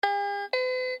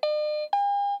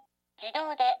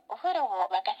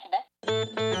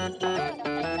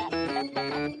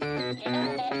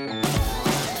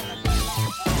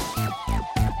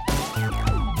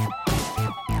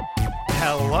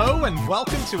Hello and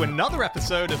welcome to another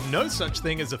episode of No Such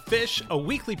Thing as a Fish, a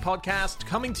weekly podcast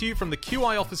coming to you from the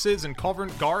QI offices in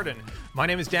Covent Garden. My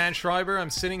name is Dan Schreiber. I'm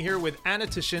sitting here with Anna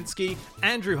Tashinsky,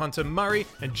 Andrew Hunter-Murray,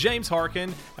 and James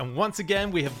Harkin. And once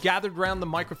again, we have gathered around the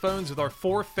microphones with our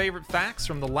 4 favorite facts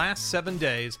from the last 7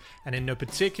 days. And in no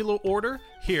particular order,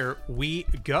 here we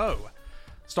go.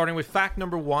 Starting with fact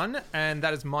number 1, and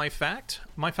that is my fact.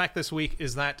 My fact this week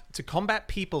is that to combat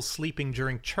people sleeping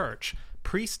during church,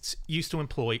 priests used to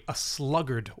employ a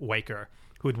sluggard waker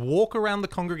who would walk around the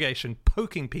congregation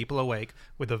poking people awake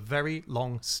with a very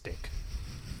long stick.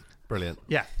 Brilliant.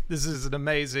 Yeah, this is an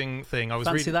amazing thing. I was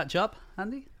Fancy reading that job,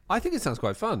 Andy? I think it sounds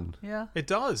quite fun. Yeah. It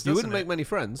does. You doesn't wouldn't it? make many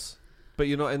friends, but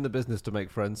you're not in the business to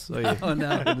make friends, are you? Oh, no.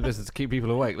 You're in the business to keep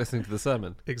people awake listening to the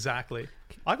sermon. Exactly.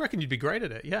 I reckon you'd be great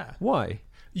at it. Yeah. Why?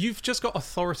 You've just got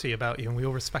authority about you, and we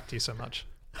all respect you so much.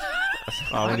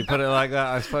 Oh, when you put it like that,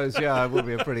 I suppose, yeah, I will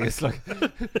be a pretty... It's like,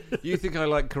 you think I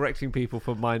like correcting people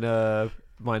for minor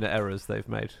errors they've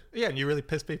made? Yeah, and you really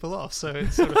piss people off, so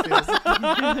it sort of feels...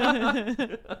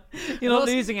 You're not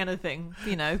losing anything,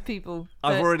 you know, people...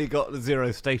 I've already got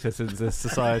 0 status in this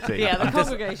society. Yeah, the I'm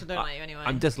congregation don't like you anyway.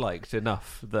 I'm disliked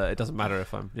enough that it doesn't matter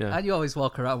if I'm... Yeah. And you always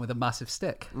walk around with a massive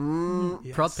stick.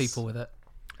 Yes. Prod people with it.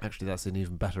 Actually, that's an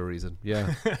even better reason.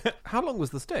 Yeah. How long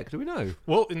was the stick? Do we know?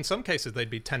 Well, in some cases, they'd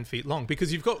be 10 feet long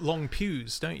because you've got long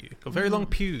pews, don't you? You've got very long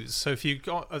pews. So if you've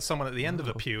got someone at the end of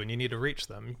a pew and you need to reach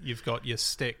them, you've got your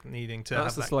stick needing to That's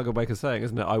have the that. Slugger Baker saying,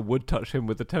 isn't it? I would touch him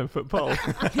with a 10-foot pole.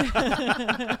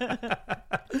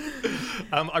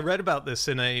 I read about this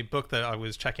in a book that I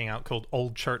was checking out called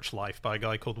Old Church Life by a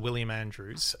guy called William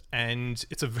Andrews, and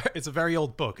it's a very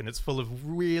old book, and it's full of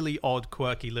really odd,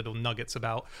 quirky little nuggets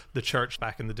about the church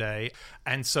back in the day.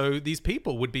 And so these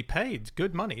people would be paid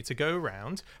good money to go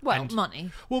around. Well, and,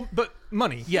 money. Well, but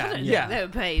money, I yeah, don't yeah. think they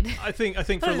were paid. I think I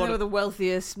for a don't think lot they were of the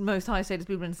wealthiest, most high-status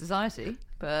people in society,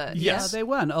 but Yes. No, they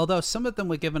weren't, although some of them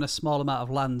were given a small amount of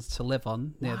land to live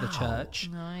on near the church.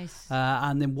 yeah. Nice.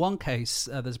 And in one case,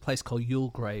 there's a place called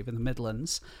Yulegrave in the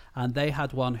Midlands, and they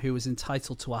had one who was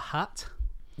entitled to a hat.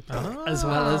 As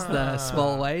well as the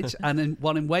small wage, and in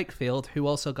one in Wakefield who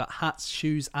also got hats,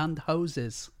 shoes, and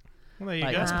hoses. well, there you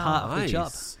Like, go. that's part of the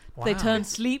job. They Wow. turned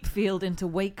Sleepfield into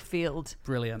Wakefield.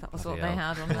 Brilliant. That was what Bloody they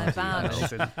hell. had on their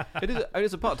badge.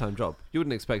 It's a part-time job. You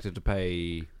wouldn't expect it to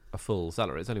pay a full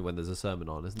salary. It's only when there's a sermon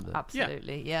on, isn't it?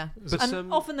 Absolutely, yeah. But,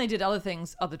 And often they did other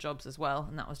things, other jobs as well,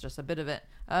 and that was just a bit of it.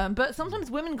 But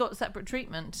sometimes women got separate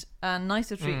treatment and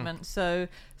nicer treatment. So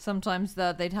sometimes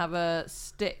they'd have a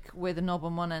stick with a knob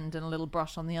on one end and a little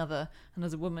brush on the other. And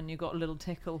as a woman, you got a little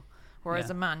tickle. Whereas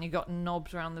Yeah. a man, you got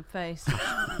knobs around the face.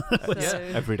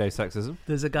 Everyday sexism.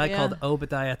 There's a guy Yeah. called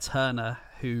Obadiah Turner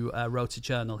who wrote a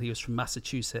journal. He was from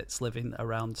Massachusetts, living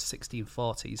around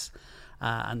 1640s.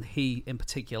 And he, in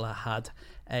particular, had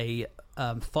a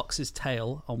fox's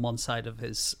tail on one side of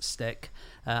his stick.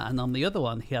 And on the other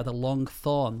one, he had a long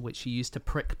thorn, which he used to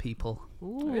prick people.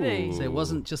 Really? So it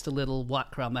wasn't just a little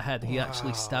whack around the head. He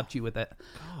actually stabbed you with it.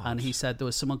 And he said there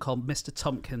was someone called Mr.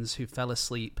 Tompkins who fell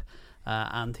asleep.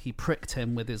 And he pricked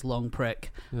him with his long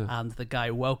prick. And the guy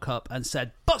woke up and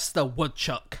said, "Buster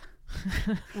Woodchuck!"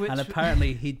 And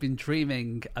apparently he'd been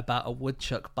dreaming about a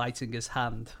woodchuck biting his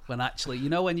hand when actually, you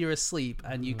know, when you're asleep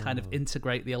and you kind of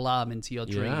integrate the alarm into your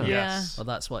dream. Yeah. Yes. Well,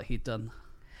 that's what he'd done.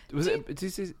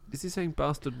 Is he saying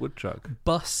bastard woodchuck?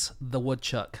 Bus the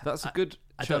woodchuck. That's a good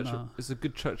I church. don't know. It's a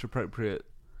good church appropriate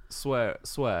swear.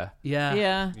 Yeah.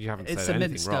 Yeah. You haven't It's said a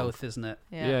anything minced wrong. oath, isn't it?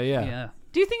 Yeah.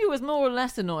 Do you think it was more or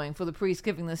less annoying for the priest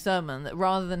giving the sermon that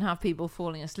rather than have people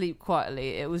falling asleep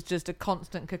quietly, it was just a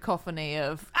constant cacophony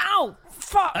of "Ow!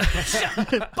 Fuck!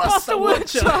 Buster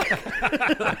Woodchuck!"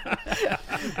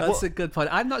 That's a good point.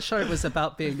 I'm not sure it was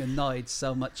about being annoyed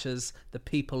so much as the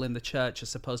people in the church are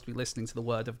supposed to be listening to the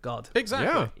word of God.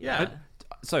 Exactly. Yeah.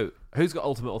 So, who's got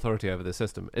ultimate authority over this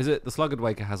system? Is it the Sluggard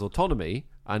Waker has autonomy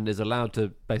and is allowed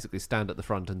to basically stand at the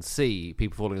front and see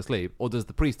people falling asleep, or does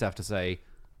the priest have to say,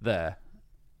 "There,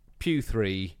 pew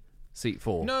 3, seat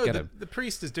 4, No, get him"? the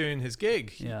priest is doing his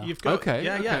gig. Yeah. You've got Okay,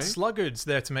 yeah. okay. Sluggard's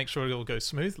there to make sure it all goes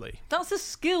smoothly. That's a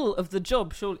skill of the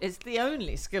job, surely. It's the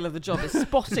only skill of the job, is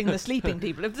spotting the sleeping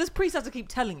people. If this priest has to keep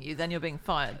telling you, then you're being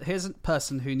fired. Here's a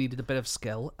person who needed a bit of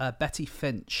skill. Betty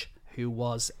Finch, who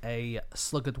was a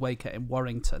sluggard waker in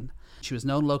Warrington. She was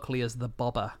known locally as the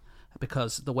Bobber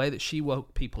because the way that she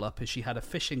woke people up is she had a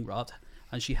fishing rod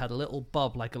and she had a little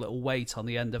bob, like a little weight on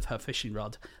the end of her fishing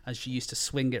rod, and she used to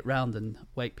swing it round and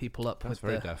wake people up That's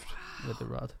with very the deft. with the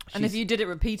rod. And if you did it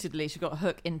repeatedly, she got a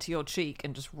hook into your cheek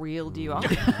and just reeled you up.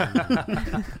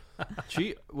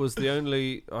 She was the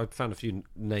only. I found a few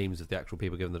names of the actual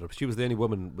people given the job. She was the only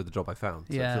woman with the job I found.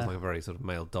 So Yeah. it feels like a very sort of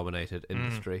male-dominated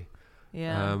industry.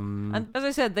 Yeah. Um, And as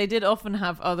I said, they did often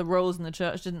have other roles in the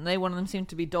church, didn't they? One of them seemed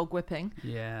to be dog whipping,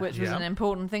 Yeah. which was Yeah. an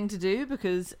important thing to do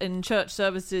because in church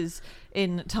services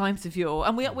in times of yore,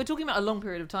 and we're talking about a long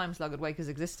period of time Sluggard Wakers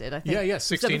existed, I think. Yeah,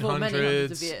 So before many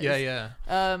hundreds of 1600s. years.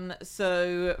 Yeah.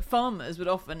 So farmers would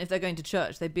often, if they're going to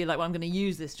church, they'd be like, well, I'm going to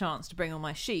use this chance to bring all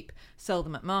my sheep, sell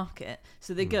them at market.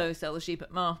 So they go sell the sheep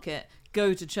at market,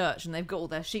 go to church, and they've got all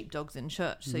their sheepdogs in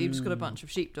church. So you've just got a bunch of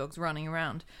sheepdogs running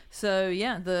around. So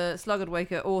yeah, the Sluggard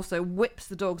Waker also whips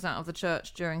the dogs out of the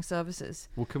church during services.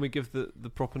 well, can we give the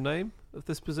proper name of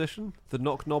this position? The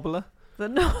knock nobbler? The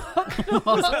knock.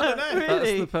 That's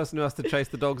Really? the person who has to chase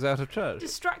the dogs out of church.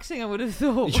 Distracting, I would have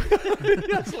thought.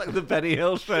 That's like the Benny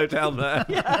Hill show down there.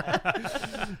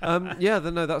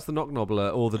 No, that's the knock nobbler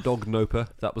or the dog noper.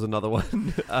 That was another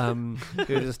one.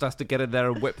 Who just has to get in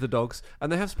there and whip the dogs.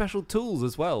 And they have special tools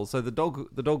as well. So the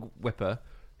dog whipper,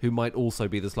 who might also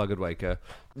be the Sluggard Waker,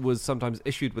 was sometimes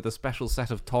issued with a special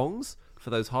set of tongs for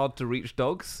those hard to reach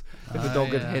dogs. If a dog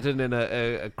had hidden in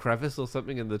a crevice or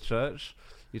something in the church,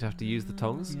 you'd have to use the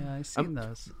tongs. Yeah, I've seen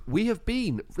those. We have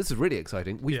been, this is really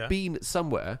exciting, we've Yeah. been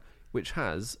somewhere which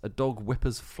has a dog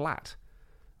whipper's flat.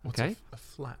 What's Okay? a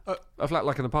flat? A flat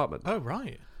like an apartment. Oh,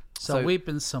 right. So we've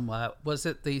been somewhere. Was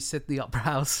it the Sydney Opera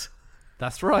House?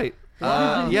 That's right.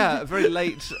 Very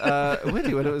late,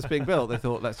 really, when it was being built, they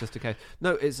thought, let's just okay.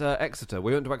 No, it's Exeter.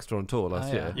 We went to Exeter on tour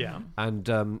last year. Yeah. And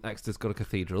Exeter's got a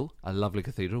cathedral, a lovely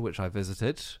cathedral, which I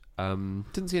visited.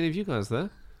 Didn't see any of you guys there.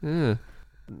 Yeah.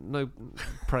 No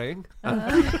praying.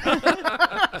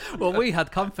 Well, we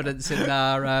had confidence in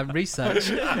our research.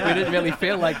 We didn't really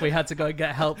feel like we had to go and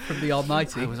get help from the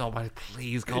Almighty. I was, oh my,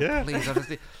 please, God, Yeah. please. I just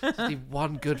need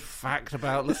one good fact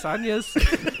about lasagnas.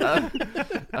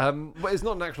 But it's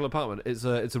not an actual apartment. It's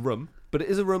a room, but it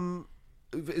is a room.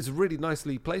 It's a really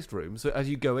nicely placed room. So as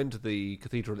you go into the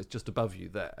cathedral, it's just above you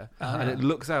there, and it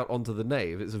looks out onto the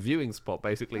nave. It's a viewing spot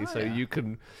basically, so you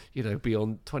can, be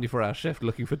on 24-hour shift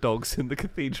looking for dogs in the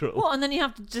cathedral. What? And then you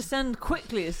have to descend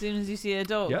quickly as soon as you see a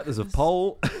dog. Yeah, there's a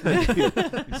pole. you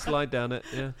slide down it.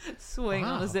 Yeah, Swing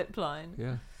on Wow. a zip line.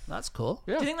 yeah. That's cool.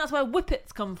 Yeah. Do you think that's where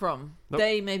whippets come from? Nope.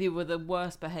 They maybe were the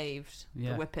worst behaved,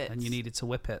 Yeah. the whippets. And you needed to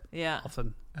whip it Yeah,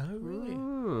 often. Oh, really?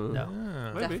 No.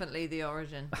 Ah. Maybe. definitely the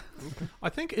origin. I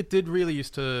think it did really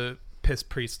used to piss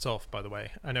priests off, by the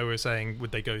way. I know we were saying,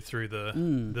 would they go through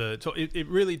it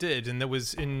really did. And there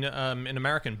was in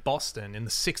America, in Boston, in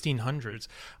the 1600s,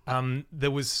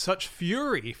 there was such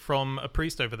fury from a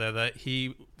priest over there that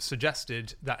he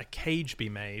suggested that a cage be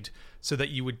made so that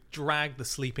you would drag the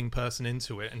sleeping person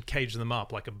into it and cage them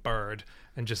up like a bird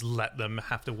and just let them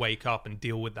have to wake up and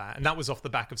deal with that. And that was off the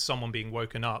back of someone being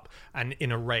woken up and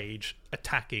in a rage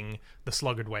attacking the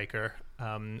Sluggard Waker,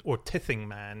 or tithing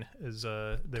man, as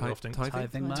they were often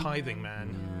Tithing man? tithing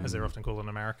man, as they're often called in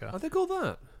America. Oh, they call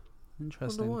that. I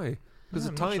Interesting. wonder why. Because Yeah,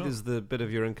 a I'm not tithe sure. is the bit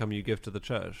of your income you give to the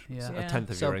church. Yeah. It's Yeah. a tenth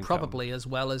of So your income. probably, as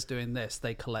well as doing this,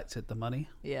 they collected the money.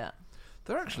 Yeah.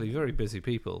 They're actually very busy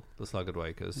people, the Sluggard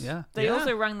Wakers. Yeah. They Yeah.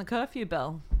 also rang the curfew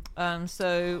bell.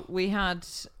 So we had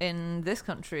in this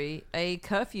country a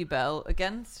curfew bell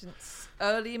again since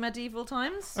early medieval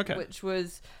times, Okay. which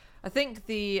was, I think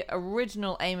the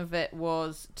original aim of it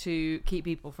was to keep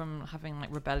people from having like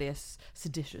rebellious,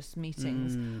 seditious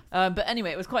meetings. But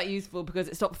anyway, it was quite useful because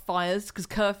it stopped fires, because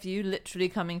curfew, literally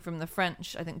coming from the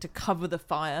French, I think, to cover the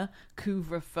fire,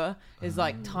 couvre-feu, is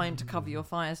like time to cover your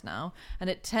fires now. And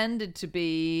it tended to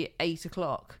be 8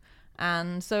 o'clock.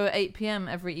 And so at 8 p.m.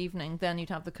 every evening, then you'd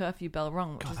have the curfew bell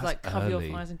rung, which God, is that's like cover early.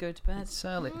 your fires and go to bed. It's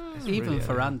early. It's Even really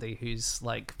for early. Andy, who's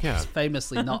like Yeah.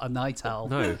 famously not a night owl.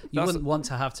 No, You that's- wouldn't want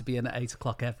to have to be in at 8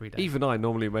 o'clock every day. Even I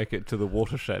normally make it to the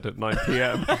watershed at 9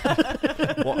 p.m.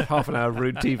 Watch half an hour of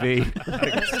rude TV,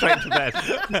 straight to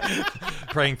bed.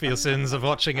 Praying for your sins of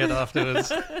watching it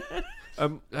afterwards.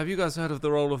 Have you guys heard of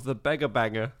the role of the beggar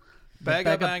banger?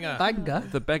 Beggar banger. Banger.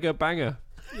 The beggar banger.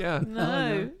 Yeah.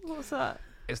 No, what's that?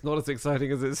 It's not as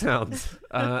exciting as it sounds.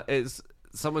 It's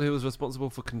someone who was responsible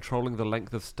for controlling the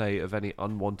length of stay of any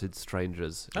unwanted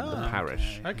strangers in the Oh,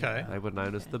 parish. Okay. They were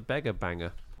known as the beggar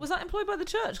banger. Was that employed by the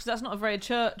church? Because that's not a very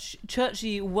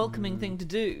churchy, welcoming thing to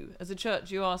do. As a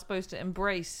church, you are supposed to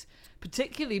embrace,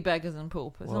 particularly beggars and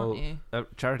paupers, aren't you?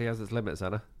 Charity has its limits,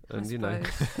 Anna. And you know,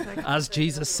 As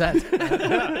Jesus said.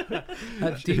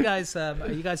 Do you guys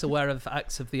are you guys aware of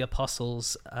Acts of the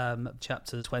Apostles,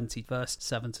 chapter 20, verse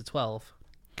 7 to 12?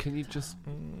 Can you just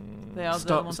They are the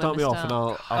start ones me I off, missed and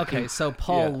out. I'll Okay, keep- so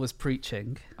Paul yeah. was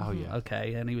preaching. Oh yeah.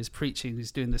 Okay, and he was preaching. He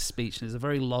was doing this speech, and it's a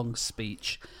very long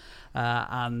speech.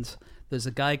 And there's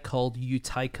a guy called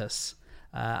Eutychus,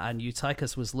 and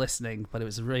Eutychus was listening, but it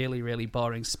was a really, really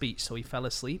boring speech, so he fell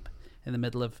asleep in the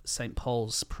middle of St.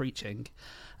 Paul's preaching.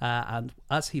 And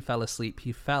as he fell asleep,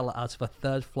 he fell out of a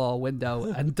third-floor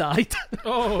window and died.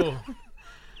 Oh,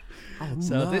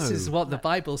 So this no. is what the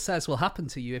Bible says will happen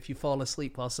to you if you fall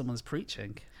asleep while someone's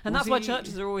preaching. And that's why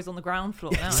churches are always on the ground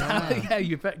floor now. Right? Yeah,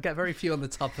 you get very few on the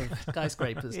top of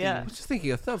skyscrapers. do Yeah. I was just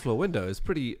thinking, a third floor window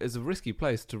is a risky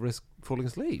place to risk falling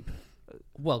asleep. you?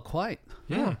 Well, quite.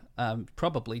 Yeah.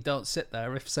 Probably don't sit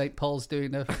there if St. Paul's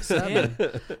doing a sermon.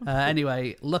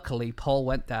 Anyway, luckily, Paul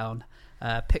went down,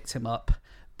 picked him up,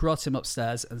 brought him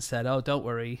upstairs and said, "Oh, don't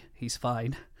worry, he's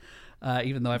fine."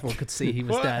 Even though everyone could see he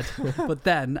was dead. But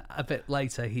then, a bit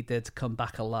later, he did come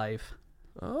back alive.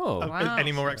 Oh. Wow.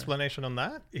 any more explanation on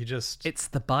that? He just It's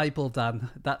the Bible, Dan.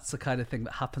 That's the kind of thing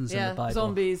that happens in Yeah, the Bible.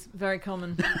 zombies, very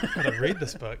common. gotta read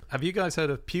this book. Have you guys heard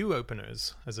of pew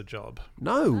openers as a job?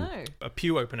 No. No. A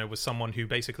pew opener was someone who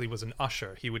basically was an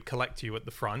usher. He would collect you at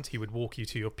the front, he would walk you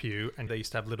to your pew, and they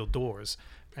used to have little doors.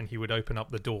 And he would open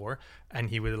up the door and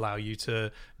he would allow you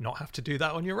to not have to do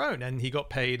that on your own. And he got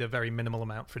paid a very minimal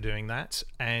amount for doing that.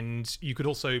 And you could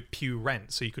also pew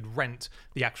rent. So you could rent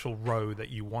the actual row that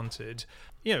you wanted.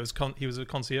 You know, he was a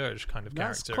concierge kind of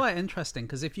That's character. quite interesting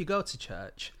because if you go to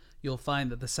church, you'll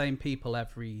find that the same people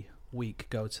every week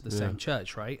go to the same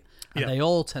church, right? And Yeah. they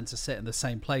all tend to sit in the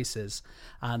same places.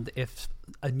 And if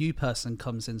a new person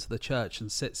comes into the church and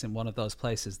sits in one of those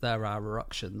places, there are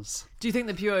ructions. Do you think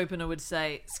the pew opener would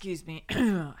say, "Excuse me,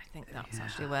 I think that's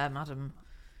actually where, madam"?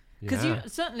 Because Yeah. you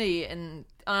certainly, and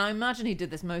I imagine he did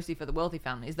this mostly for the wealthy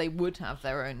families. They would have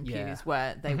their own pews Yeah.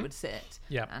 where they would sit,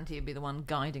 Yeah. and he'd be the one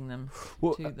guiding them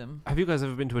Well, to them. Have you guys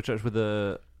ever been to a church with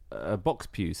a box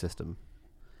pew system?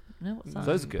 No, what's that?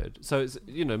 Those are good. So it's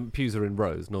pews are in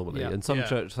rows normally, Yeah. and some Yeah.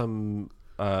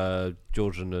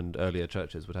 Georgian and earlier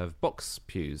churches would have box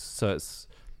pews. So it's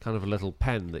kind of a little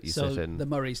pen that you So sit in. the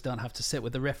Murrays don't have to sit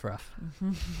with the riffraff.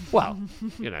 Well,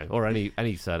 or any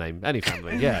surname, any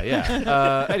family,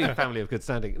 any family of good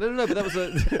standing. No, but that was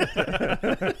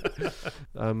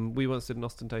a. We once did an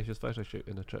ostentatious photo shoot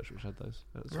in a church which had those.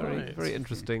 That was very, Right. very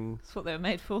interesting. That's what they were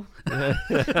made for. Do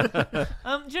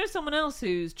you know someone else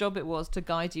whose job it was to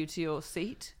guide you to your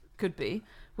seat? Would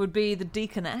be the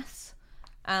deaconess.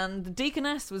 And the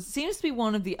deaconess seems to be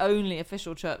one of the only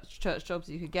official church jobs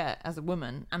you could get as a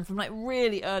woman, and from like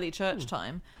really early church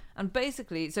time. And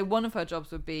basically, so one of her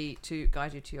jobs would be to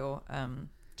guide you to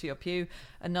your pew.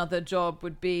 Another job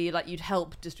would be like you'd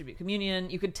help distribute communion.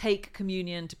 You could take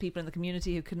communion to people in the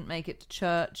community who couldn't make it to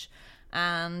church,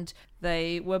 and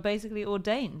they were basically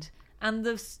ordained. And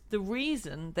the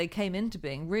reason they came into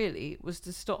being really was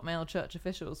to stop male church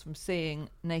officials from seeing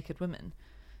naked women.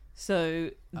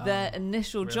 So their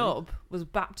initial job was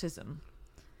baptism.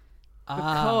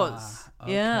 Because,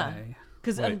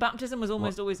 because Wait, baptism was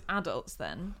almost always adults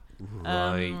then.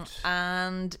 Right.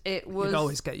 And it was... You'd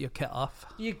always get your kit off.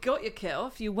 You got your kit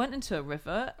off, you went into a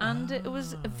river, and it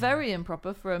was very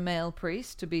improper for a male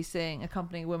priest to be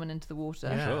accompanying a woman into the water.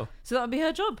 Yeah. Sure. So that would be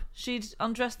her job. She'd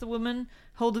undress the woman,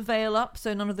 hold the veil up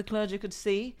so none of the clergy could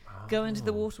see, go into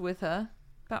the water with her,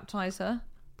 baptise her,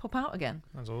 pop out again.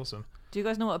 That's awesome. Do you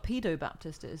guys know what a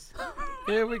pedo-baptist is?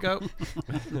 Here we go.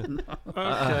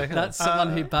 Okay. That's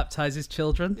someone who baptizes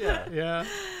children. Yeah.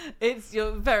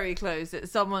 You're very close.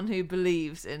 It's someone who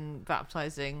believes in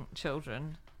baptizing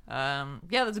children.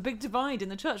 There's a big divide in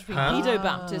the church between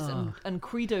pedo-baptists and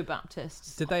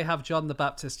credo-baptists. Did they have John the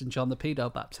Baptist and John the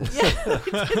Pedo Baptist? Yeah,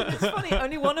 it's funny.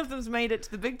 Only one of them's made it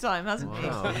to the big time, hasn't he?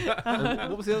 Wow. And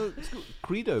what was the other?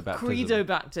 Credo baptism. Credo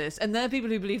Baptist, and they're people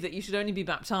who believe that you should only be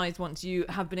baptized once you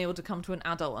have been able to come to an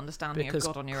adult understanding Because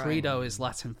of God on your credo own. is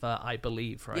Latin for I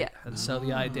believe, right? Yeah. And so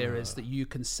the idea is that you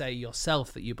can say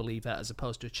yourself that you believe it as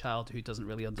opposed to a child who doesn't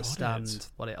really understand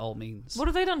what it all means. What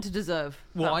have they done to deserve?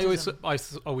 Well, I baptism?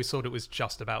 always thought it was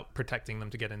just about protecting them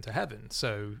to get into heaven.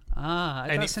 So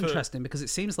That's interesting because it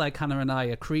seems like Hannah and I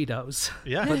are credos.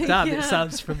 yeah, But Dan, Yeah. it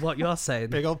sounds from what you're saying.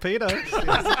 big old Peter.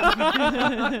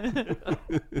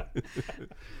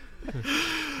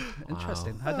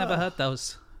 Interesting. I'd never heard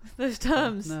those. Those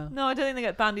terms. No. No, I don't think they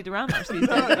get bandied around much these days.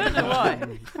 I don't know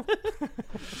why.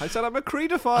 I said I'm a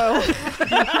credophile.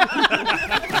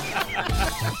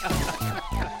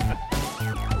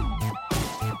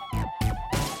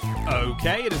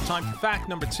 Okay, it is time for fact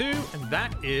number 2, and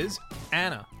that is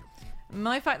Anna.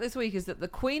 My fact this week is that the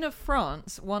Queen of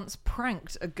France once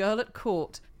pranked a girl at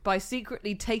court by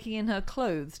secretly taking in her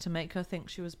clothes to make her think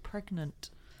she was pregnant.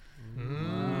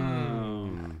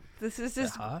 This is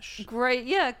this Harsh. great,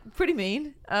 yeah, pretty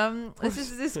mean. This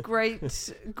is this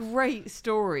great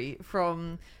story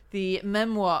from the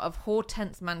memoir of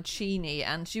Hortense Mancini,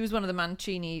 and she was one of the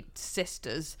Mancini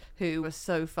sisters who was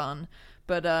so fun.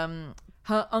 But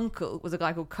her uncle was a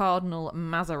guy called Cardinal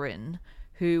Mazarin,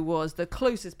 who was the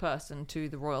closest person to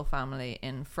the royal family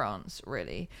in France,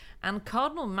 really. And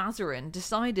Cardinal Mazarin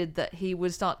decided that he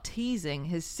would start teasing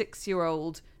his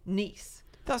 6-year-old niece.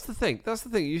 That's the thing.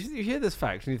 You hear this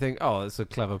fact and you think, oh, it's a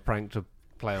clever prank to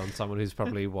play on someone who's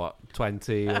probably,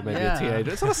 20 or maybe a teenager.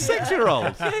 It's on a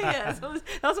 6-year-old. Yeah,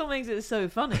 that's what makes it so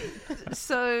funny.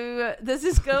 So there's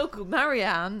this girl called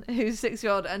Marianne who's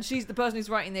 6-year-old, and she's the person who's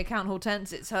writing the account.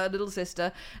 Hortense, it's her little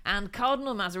sister, and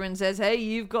Cardinal Mazarin says, hey,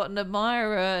 you've got an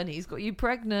admirer and he's got you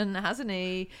pregnant, hasn't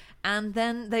he? And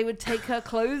then they would take her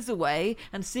clothes away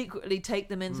and secretly take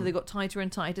them in, so they got tighter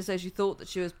and tighter, so she thought that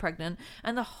she was pregnant.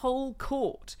 And the whole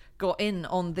court got in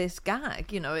on this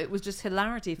gag. It was just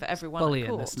hilarity for everyone. Bullying,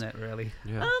 at court. isn't it, really?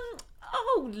 Yeah.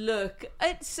 Oh, look,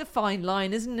 it's a fine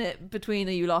line, isn't it, between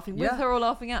are you laughing with her or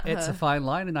laughing at her? It's a fine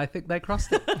line, and I think they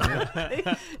crossed it.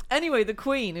 Anyway, the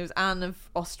Queen, who was Anne of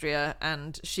Austria,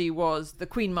 and she was the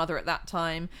Queen Mother at that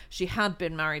time. She had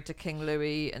been married to King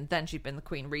Louis, and then she'd been the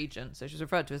Queen Regent, so she was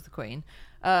referred to as the Queen.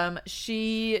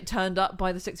 She turned up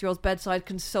by the 6-year-old's bedside,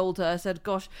 consoled her, said,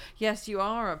 gosh, yes, you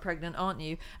are pregnant, aren't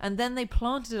you? And then they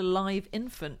planted a live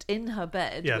infant in her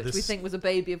bed, which we think was a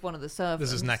baby of one of the servants.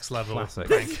 This is next level. Classic.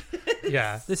 Prank.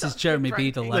 Yeah. This is Jeremy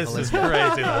Beadle level. This is isn't it?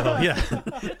 crazy level.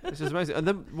 Yeah. This is amazing. And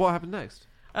then what happened next?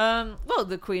 Well,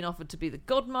 the Queen offered to be the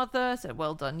godmother, said,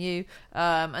 well done you.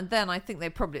 And then I think they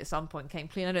probably at some point came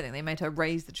clean. I don't think they made her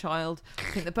raise the child. I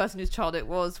think the person whose child it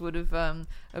was would have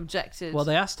objected. Well,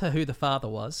 they asked her who the father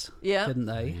was, didn't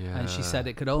they? Yeah. And she said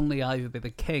it could only either be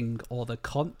the king or the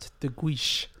Comte de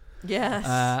Guiche,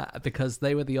 Yes. because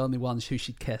they were the only ones who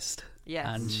she'd kissed. Yes.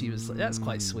 And she was like, that's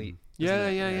quite sweet. Yeah.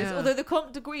 Yes, although the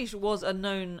Comte de Guiche was a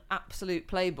known absolute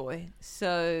playboy,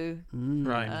 so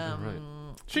Right. Right.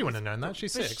 She wouldn't have known that.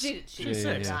 She's but 6. She She's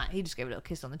did 6. that. He just gave a little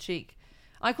kiss on the cheek.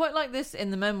 I quite like this in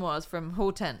the memoirs from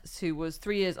Hortense, who was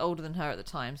 3 years older than her at the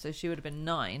time, so she would have been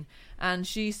 9. And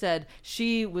she said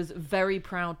she was very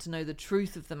proud to know the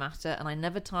truth of the matter, and I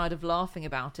never tired of laughing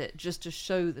about it just to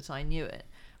show that I knew it,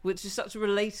 which is such a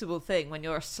relatable thing when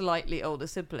you're a slightly older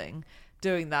sibling.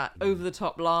 Doing that over the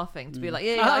top laughing to be like,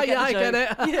 I get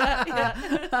it.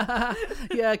 yeah.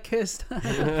 Yeah, kissed.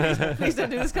 Please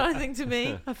don't do this kind of thing to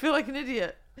me. I feel like an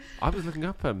idiot. I was looking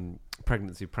up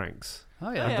pregnancy pranks. Oh,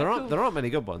 And yeah. cool. there aren't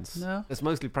many good ones. No. It's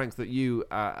mostly pranks that you,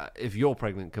 if you're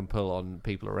pregnant, can pull on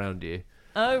people around you.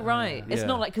 Oh, right. It's Yeah.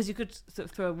 not like, because you could sort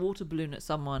of throw a water balloon at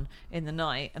someone in the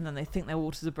night and then they think their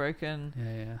waters are broken.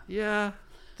 Yeah. Yeah,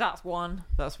 That's one.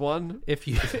 that's one. If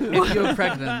you're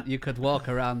pregnant, you could walk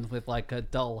around with like a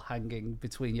doll hanging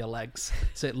between your legs,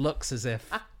 so it looks as if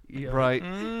you're Right.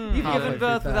 You've halfway given through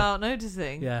birth that. without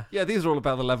noticing. Yeah. Yeah, these are all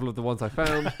about the level of the ones I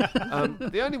found.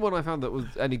 The only one I found that was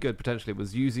any good potentially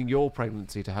was using your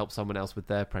pregnancy to help someone else with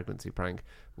their pregnancy prank,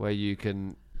 where you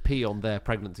can pee on their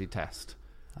pregnancy test.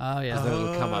 Oh yeah. And then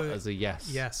it'll come up as a yes.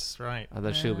 Yes, right. And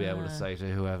then she'll be able to say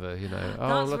to whoever, oh,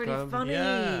 That's look, really funny.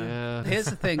 yeah. Here's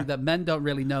the thing that men don't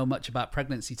really know much about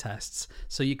pregnancy tests,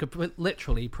 so you could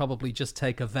literally probably just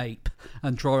take a vape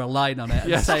and draw a line on it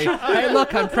and say, "Hey,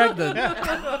 look, I'm pregnant."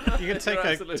 You can take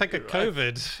a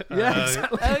COVID Yeah,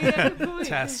 exactly. Oh, yeah, good point.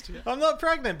 test. I'm not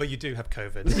pregnant, but you do have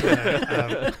COVID.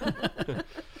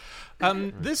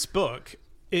 This book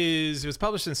it was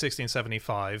published in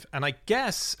 1675, and I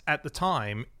guess at the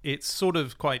time it's sort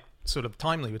of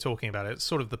timely we're talking about it. It's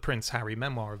sort of the Prince Harry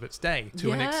memoir of its day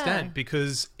to an Yeah. extent,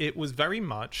 because it was very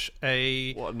much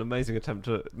a What an amazing attempt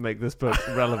to make this book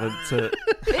relevant to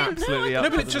absolutely no, up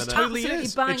but to it the just minute. totally Absolutely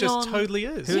is. bang It just on. totally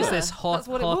is. Who's Yeah, this that's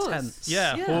what it was. Hortense?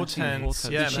 Yeah, Yeah. Hortense.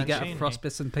 Yeah, Did she get Mancini.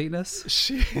 frostbite and penis?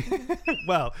 She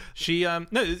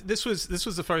this was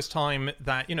the first time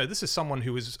that this is someone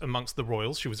who was amongst the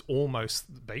royals. She was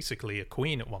almost basically a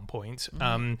queen at one point.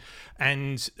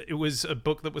 And it was a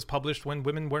book that was published when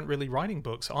women weren't really writing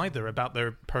books either about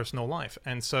their personal life,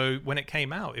 and so when it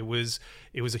came out it was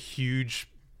a huge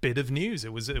bit of news.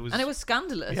 It was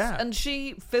Scandalous. Yeah. And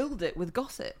she filled it with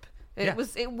gossip. Yeah.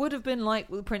 It would have been like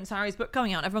with Prince Harry's book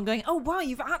coming out, everyone going, oh wow,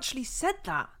 you've actually said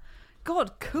that.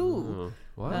 God, cool.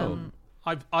 Wow.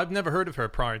 I've never heard of her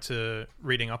prior to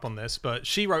reading up on this, but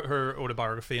she wrote her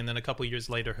autobiography, and then a couple of years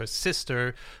later, her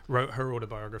sister wrote her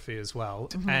autobiography as well.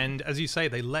 And as you say,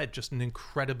 they led just an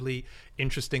incredibly,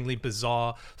 interestingly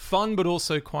bizarre, fun, but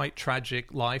also quite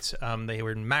tragic life. They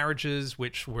were in marriages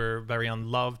which were very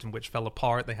unloved and which fell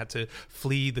apart. They had to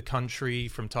flee the country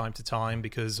from time to time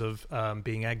because of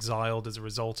being exiled as a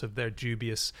result of their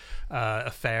dubious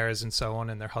affairs and so on,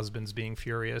 and their husbands being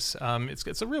furious.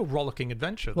 It's a real rollicking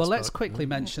adventure. Well, this let's book. quickly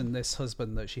mention this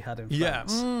husband that she had in Yeah.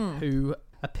 France, who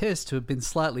appears to have been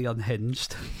slightly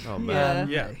unhinged. Oh man.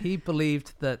 Yeah. He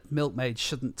believed that milkmaids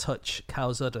shouldn't touch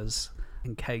cows' udders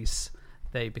in case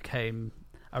they became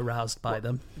aroused by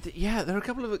them. Yeah, there are a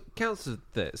couple of accounts of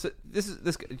this.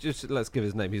 This just let's give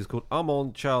his name. He was called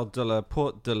Armand Charles de la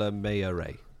Porte de la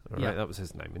Meilleraye. All right, Yeah. that was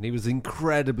his name, and he was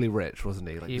incredibly rich, wasn't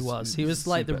he? Like, He was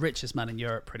like the super- richest man in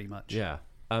Europe, pretty much. Yeah,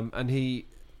 and he.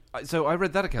 So I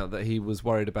read that account that he was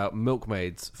worried about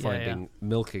milkmaids finding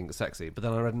milking sexy, but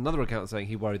then I read another account saying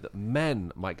he worried that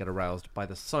men might get aroused by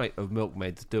the sight of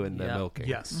milkmaids doing their Yeah. milking.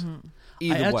 Yes.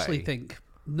 Either I way, actually think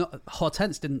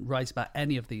Hortense didn't write about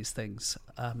any of these things,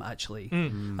 actually.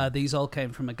 These all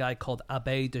came from a guy called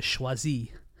Abbé de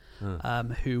Choisy,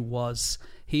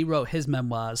 he wrote his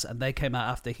memoirs, and they came out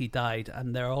after he died,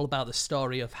 and they're all about the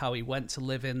story of how he went to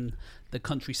live in the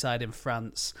countryside in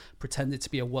France, pretended to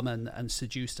be a woman, and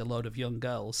seduced a load of young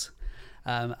girls.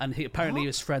 And he apparently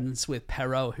was friends with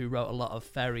Perrault, who wrote a lot of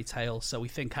fairy tales, so we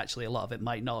think actually a lot of it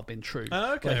might not have been true.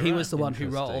 Okay, but he right. was the one who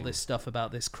wrote all Interesting. this stuff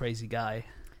about this crazy guy.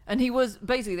 And he was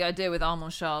basically, the idea with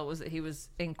Armand Charles was that he was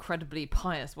incredibly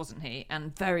pious, wasn't he?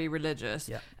 And very religious,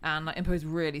 Yeah. and like, imposed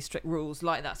really strict rules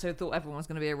like that. So he thought everyone was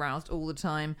going to be aroused all the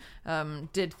time.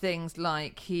 Did things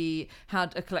like he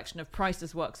had a collection of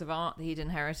priceless works of art that he'd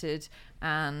inherited,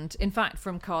 and in fact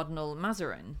from Cardinal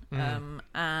Mazarin.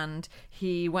 And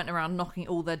he went around knocking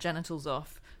all their genitals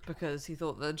off because he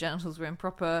thought the genitals were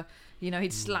improper. You know,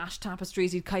 he'd slash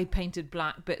tapestries, he'd painted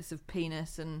black bits of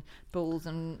penis and balls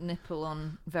and nipple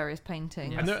on various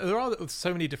paintings. And there are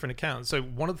so many different accounts. So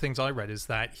one of the things I read is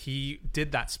that he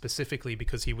did that specifically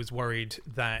because he was worried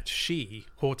that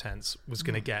Hortense, was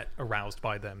going to get aroused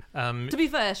by them. To be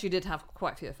fair, she did have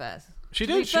quite a few affairs. She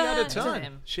To be did. She had a fair to ton.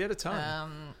 him. She had a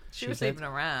ton. She was did. sleeping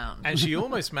around. And she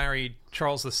almost married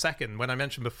Charles II, when I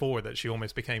mentioned before that she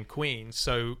almost became queen.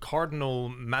 So Cardinal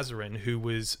Mazarin, who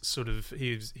was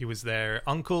he was their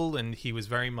uncle, and he was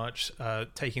very much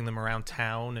taking them around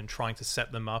town and trying to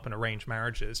set them up and arrange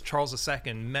marriages. Charles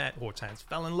II met Hortense,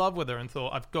 fell in love with her, and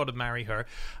thought, I've got to marry her.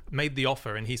 Made the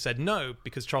offer, and he said no,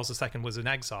 because Charles II was in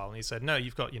exile, and he said, no,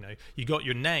 you got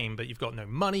your name, but you've got no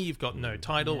money, you've got no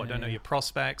title, I don't know your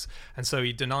prospects. And so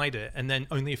he denied it. And then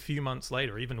only a few months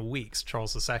later, even weeks,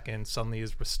 Charles II suddenly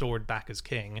is restored back as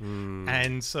king.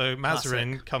 And so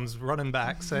Mazarin comes running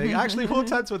back saying, actually,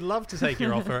 Hortense would love to take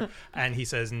your offer. And he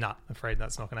says, nah, I'm afraid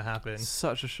that's not going to happen.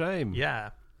 such a shame.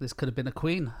 Yeah. This could have been a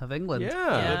queen of England. Could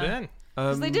Yeah. have been.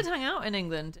 Because they did hang out in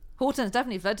England. Hortense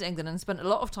definitely fled to England and spent a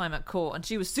lot of time at court, and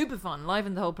she was super fun,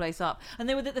 livened the whole place up. And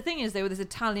they were the thing is, they were this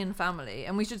Italian family,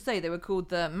 and we should say they were called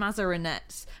the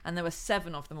Mazarinettes, and there were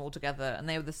 7 of them altogether, and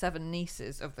they were the 7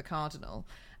 nieces of the cardinal.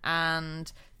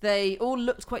 And they all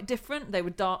looked quite different. They were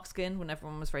dark skinned when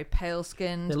everyone was very pale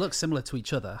skinned. They look similar to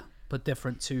each other, but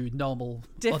different to normal other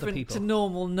Different people. to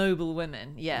normal noble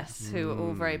women, yes, who were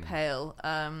all very pale.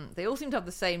 They all seem to have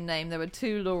the same name. There were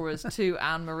 2 Lauras, 2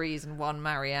 Anne Maries, and 1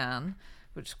 Marianne,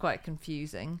 which is quite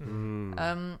confusing.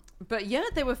 But yeah,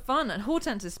 they were fun, and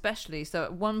Hortense especially. So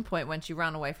at one point when she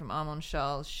ran away from Armand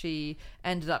Charles, she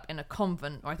ended up in a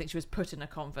convent, or I think she was put in a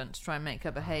convent to try and make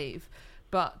her behave.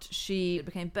 But she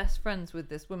became best friends with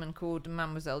this woman called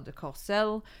Mademoiselle de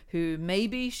Courcelles, who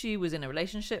maybe she was in a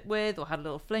relationship with or had a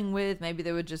little fling with. Maybe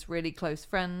they were just really close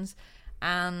friends.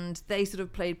 And they sort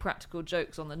of played practical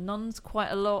jokes on the nuns quite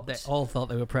a lot. They all thought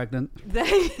they were pregnant.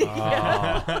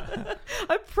 I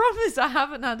promise I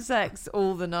haven't had sex,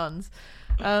 all the nuns.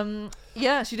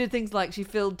 Yeah, she did things like she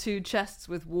filled 2 chests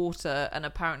with water, and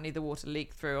apparently the water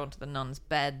leaked through onto the nuns'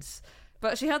 beds.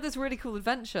 But she had this really cool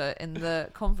adventure in the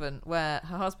convent where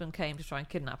her husband came to try and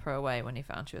kidnap her away when he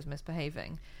found she was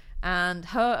misbehaving. And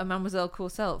her and Mademoiselle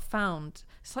Courcelles found,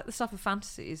 it's like the stuff of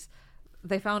fantasies,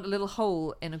 they found a little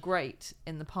hole in a grate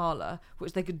in the parlour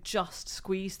which they could just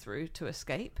squeeze through to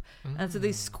escape. And so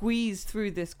they squeezed through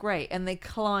this grate and they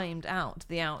climbed out to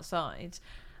the outside.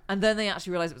 And then they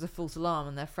actually realised it was a false alarm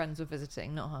and their friends were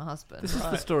visiting, not her husband. This is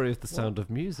the story of The Sound of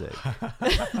Music.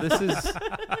 This is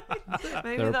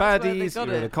Maybe There are that's where they baddies, got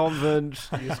you're in a it. convent,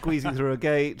 you're squeezing through a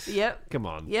gate. Yep. Come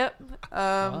on. Yep.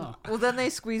 Well, then they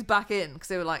squeezed back in because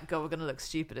they were like, God, we're going to look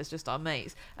stupid. It's just our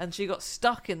mates. And she got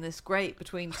stuck in this grate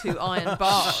between two iron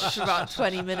bars for about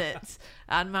 20 minutes.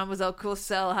 And Mademoiselle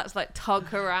Courcelle had to like tug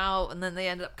her out. And then they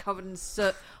ended up covered in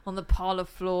soot on the parlour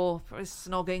floor, probably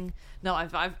snogging. No,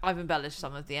 I've embellished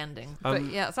some of the ending. But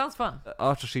yeah, it sounds fun.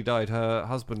 After she died, her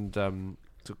husband sort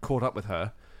of caught up with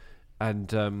her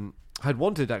and had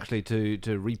wanted actually to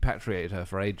repatriate her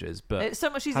for ages, but It's so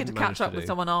much easier to hadn't catch managed up to with do.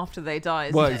 someone after they die.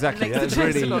 Isn't Well, it? exactly. It makes It's the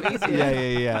chase really, a lot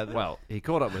easier. yeah. Well, he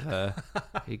caught up with her.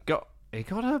 He got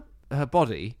her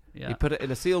body. Yeah. He put it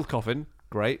in a sealed coffin.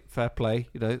 Great, fair play.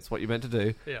 You know, it's what you meant to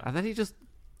do. Yeah. And then he just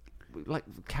like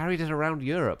carried it around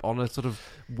Europe on a sort of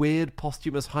weird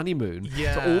posthumous honeymoon to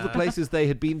all the Yeah. places they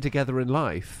had been together in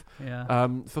life Yeah.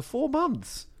 for 4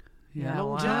 months. Yeah.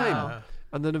 Long wow. time.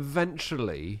 And then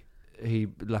eventually he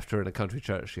left her in a country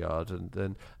churchyard, and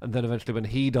then eventually when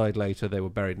he died later, they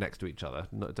were buried next to each other.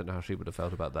 I don't know how she would have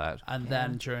felt about that. And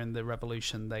then during the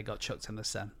revolution, they got chucked in the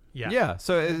Seine. Yeah.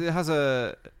 So it has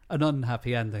a An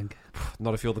unhappy ending.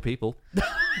 not if you're the people.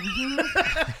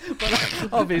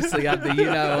 Obviously, Andy, you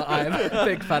know I'm a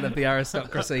big fan of the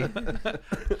aristocracy.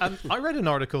 I read an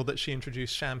article that she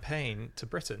introduced champagne to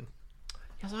Britain.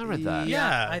 Yes, I read that.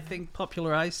 Yeah. I think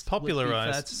popularized.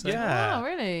 Popularized. Yeah. Oh,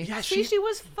 really? Yeah, See, she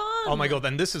was fun. Oh my god,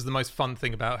 then this is the most fun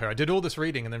thing about her. I did all this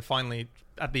reading and then finally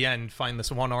at the end find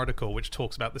this one article which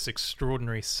talks about this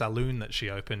extraordinary saloon that she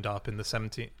opened up in the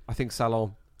 17th. I think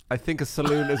salon. I think a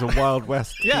saloon is a Wild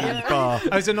West themed bar.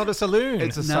 Oh, is it not a saloon?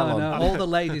 It's a No, salon. no. All the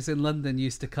ladies in London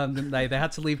used to come, didn't they? They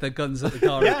had to leave their guns at the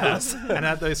door. yeah. And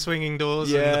had those swinging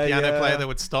doors and Yeah, the piano yeah. player that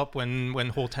would stop when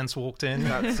Hortense walked in.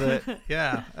 That's it.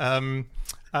 Yeah.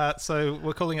 So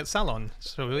we're calling it salon,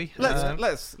 shall we?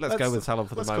 Let's go with salon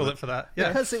for the let's moment. call it for that. Yeah.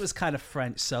 Because it was kind of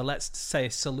French, so let's say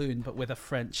saloon, but with a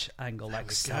French angle,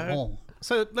 like salon.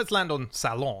 So let's land on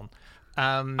salon.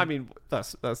 I mean,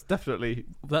 that's definitely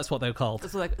That's what they're called.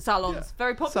 It's like salons. Yeah.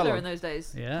 Very popular Salon. in those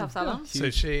days. Yeah. To have salons. So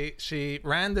she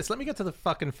ran this. Let me get to the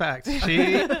fucking facts. She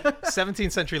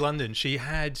 17th century London. She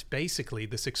had basically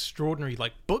this extraordinary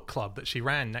like book club that she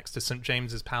ran next to St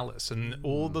James's Palace, and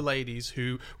all the ladies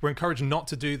who were encouraged not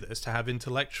to do this, to have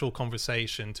intellectual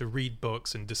conversation, to read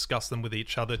books and discuss them with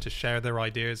each other, to share their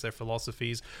ideas, their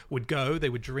philosophies, would go. They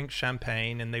would drink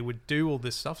champagne and they would do all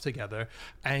this stuff together.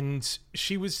 And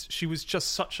she was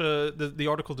just such a. The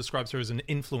article describes her as an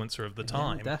influencer of the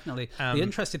time. Yeah, definitely. The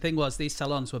interesting thing was these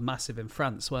salons were massive in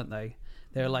France, weren't they?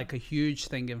 They were like a huge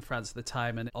thing in France at the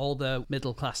time, and all the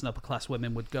middle class and upper class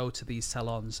women would go to these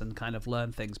salons and kind of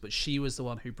learn things. But she was the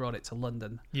one who brought it to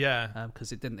London Yeah.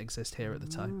 because it didn't exist here at the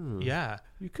time. Yeah.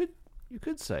 you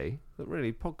could say that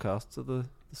really podcasts are the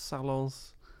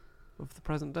salons of the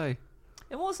present day.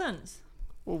 In what sense?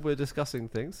 Well, we're discussing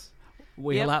things.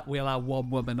 We Yep. allow one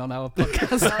woman on our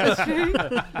podcast. That's true.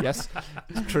 Yes,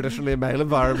 it's traditionally a male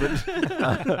environment.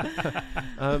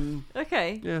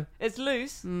 Okay. Yeah, It's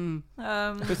loose.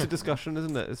 it's a discussion,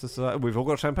 isn't it? It's just, we've all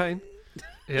got champagne.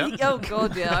 Yeah. Oh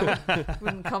god, yeah. I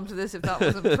wouldn't come to this if that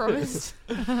wasn't promised.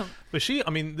 But she, I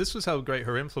mean, this was how great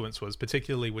her influence was,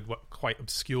 particularly with what quite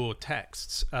obscure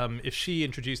texts. If she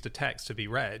introduced a text to be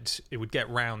read, it would get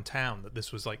round town that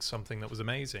this was like something that was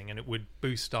amazing, and it would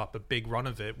boost up a big run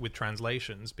of it with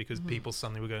translations because people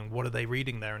suddenly were going, "What are they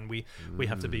reading there?" And we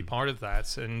have to be part of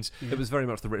that. And It was very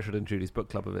much the Richard and Judy's book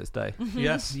club of its day.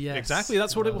 yes, Yes. exactly,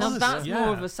 that's what it Now was. that's yeah.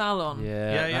 more of a salon.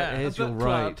 Yeah, Yeah. that is, A you're book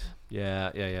club. right.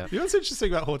 Yeah. You know what's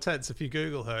interesting about Hortense? If you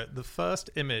Google her, the first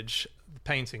image, the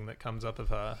painting that comes up of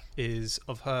her is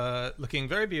of her looking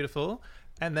very beautiful,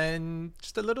 and then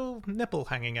just a little nipple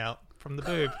hanging out from the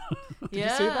boob. Did you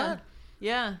see that?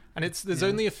 Yeah. And there's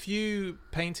only a few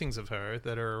paintings of her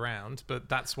that are around, but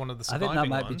that's one of the I surviving think that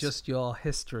might be ones. just your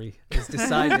history is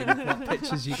deciding what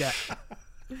pictures you get.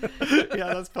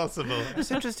 Yeah, that's possible. It's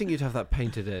interesting you'd have that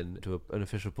painted in to an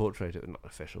official portrait. Not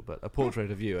official, but a portrait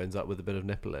of you ends up with a bit of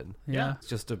nipple in. Yeah. It's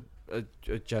just a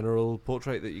general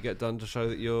portrait that you get done to show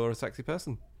that you're a sexy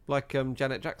person. Like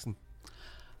Janet Jackson.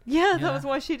 Yeah, that Yeah. was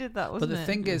why she did that, But wasn't the it?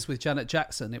 thing is, with Janet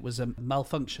Jackson, it was a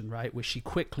malfunction, right? Which she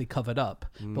quickly covered up.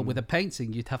 But with a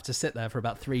painting, you'd have to sit there for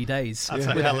about 3 days. That's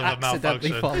a with hell it of a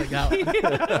accidentally malfunction. falling out.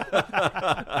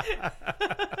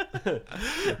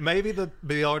 Maybe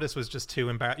the artist was just too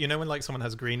embarrassed. You know when like someone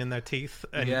has green in their teeth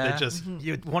and Yeah. they just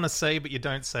you want to say but you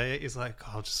don't say it. He's like,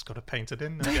 oh, I've just got to paint it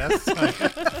in, I guess.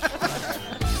 Like-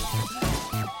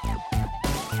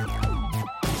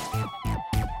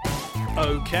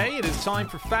 Okay, it is time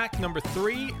for fact number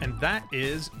 3, and that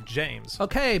is James.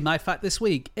 Okay, my fact this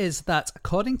week is that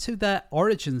according to their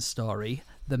origin story,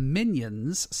 The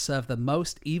minions serve the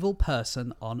most evil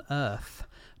person on Earth,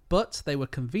 but they were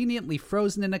conveniently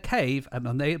frozen in a cave and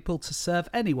unable to serve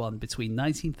anyone between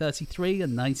 1933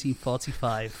 and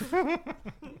 1945.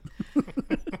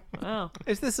 Wow.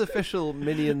 Is this official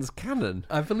Minions canon?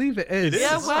 I believe it is.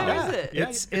 Yeah, where Yeah. is it? Yeah,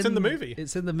 it's in the movie.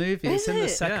 It's in the movie. Is It's in the it?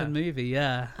 second movie,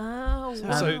 yeah. Oh,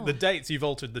 wow. So the dates, you've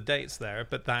altered the dates there,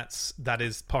 but that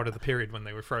is part of the period when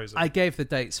they were frozen. I gave the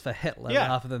dates for Hitler Yeah.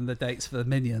 rather than the dates for the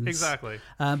minions. Exactly.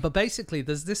 But basically,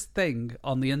 there's this thing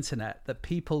on the internet that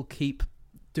people keep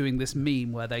doing this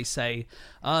meme where they say,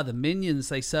 the minions,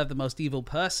 they serve the most evil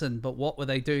person, but what were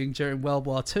they doing during World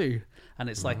War II? And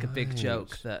it's like a big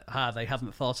joke that, they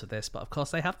haven't thought of this, but of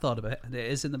course they have thought of it, and it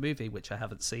is in the movie, which I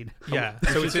haven't seen. Yeah.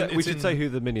 So We should say who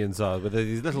the Minions are. But they're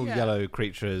these little yellow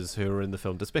creatures who are in the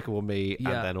film Despicable Me,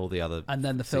 Yeah. and then all the other And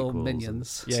then the film sequels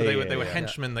Minions. Yeah, So they yeah, were yeah.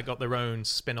 henchmen that got their own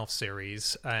spin-off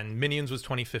series, and Minions was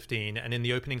 2015. And in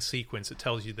the opening sequence, it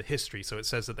tells you the history. So it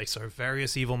says that they serve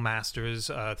various evil masters,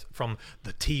 from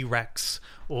the T-Rex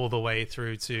all the way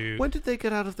through to. When did they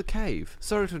get out of the cave?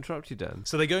 Sorry to interrupt you, Dan.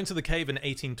 So they go into the cave in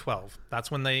 1812. That's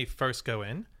when they first go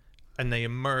in, and they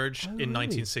emerge in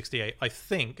 1968. I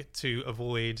think to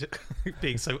avoid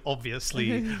being so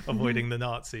obviously avoiding the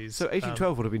Nazis. So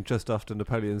 1812 would have been just after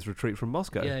Napoleon's retreat from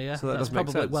Moscow. Yeah. So that That's does make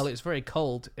probably, sense. well, it's very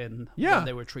cold in Yeah. when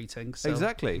they were treating. So.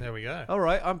 Exactly. There we go. All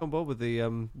right, I'm on board with the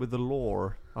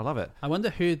lore. I love it. I wonder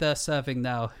who they're serving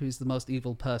now. Who's the most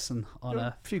evil person on There are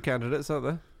Earth? a few candidates, aren't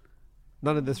there?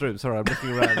 None in this room. Sorry, I'm looking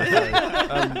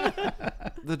around.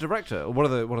 The director, or one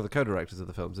of the co-directors of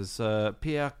the films, is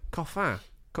Pierre Coffin.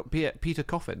 Peter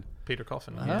Coffin. Peter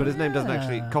Coffin. Oh. Yeah. But his name doesn't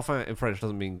actually. Ah. Coffin in French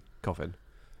doesn't mean coffin.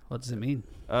 What does it mean?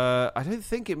 I don't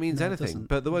think it means No, it anything. doesn't.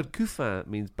 But the word couffin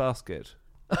means basket,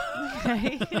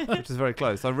 which is very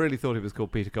close. I really thought he was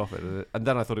called Peter Coffin, and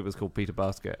then I thought it was called Peter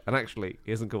Basket, and actually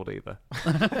he isn't called either.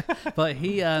 But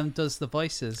he does the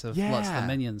voices of lots of the Yeah.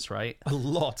 minions, right?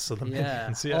 Lots of the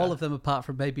Minions. Yeah. All of them apart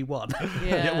from maybe one.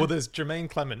 Yeah. Well, there's Jermaine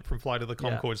Clement from Flight of the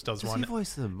Conchords does Does one. he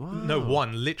voice them? Wow. No,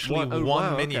 one, literally One- oh,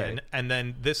 one wow, minion, okay. and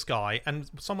then this guy and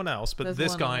someone else, but There's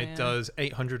this one guy other, yeah. does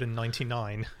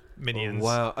 899 minions. Oh,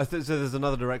 wow. So there's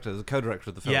another director, there's a co-director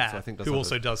of the film. Yeah, so I think who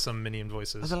also does some minion And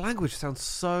voices. the language sounds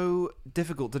so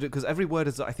difficult to do because every word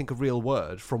is, I think, a real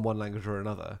word from one language or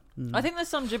another. I think there's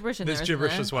some gibberish in There's there.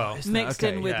 gibberish isn't as well. Is there? Mixed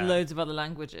Okay, in with yeah. loads of other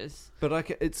languages. But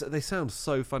they sound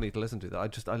so funny to listen to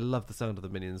that I love the sound of the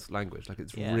Minions language. Like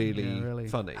it's Yeah. really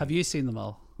funny. Have you seen them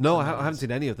all? No, I haven't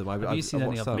seen any of them. Have you seen any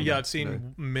watched of them? some, Yeah, I've seen you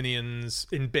know. minions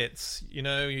in bits. You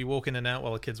know, you walk in and out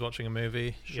while a kid's watching a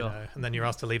movie. You Sure. know, and then you're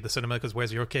asked to leave the cinema because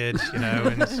where's your kid? You know,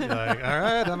 and you're like, all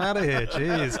right, I'm out of here.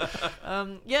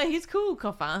 Jeez. Yeah, he's cool,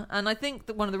 Coffin. And I think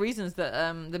that one of the reasons that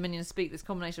the minions speak this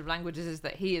combination of languages is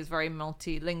that he is very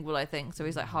multilingual, I think. So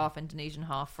he's like half Indonesian,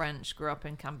 half French, grew up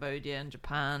in Cambodia and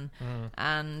Japan,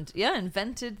 and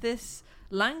invented this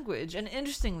language. And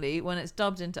interestingly, when it's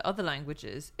dubbed into other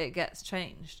languages, it gets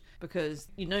changed because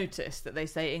you notice that they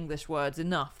say English words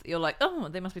enough that you're like, oh,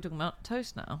 they must be talking about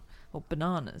toast now, or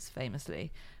bananas,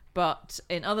 famously. But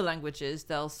in other languages,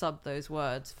 they'll sub those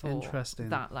words for Interesting.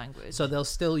 that language. So they'll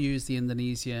still use the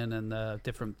Indonesian and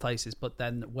different places, but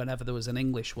then whenever there was an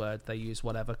English word, they use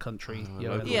whatever country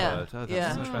you're in. local yeah, word. Oh, that's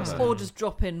yeah. interesting. Or just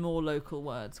drop in more local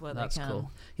words where That's they can.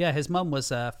 cool. Yeah, his mum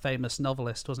was a famous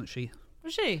novelist, wasn't she?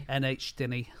 Was she? N.H.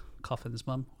 Dini, Coffin's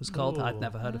mum was called. I'd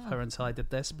never heard of her until I did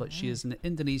this, but she is an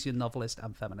Indonesian novelist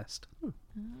and feminist.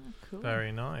 Cool.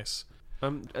 Very nice.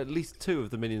 At least 2 of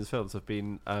the Minions films have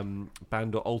been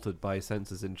banned or altered by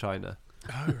censors in China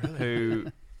Oh, really? who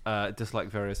dislike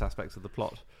various aspects of the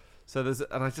plot. So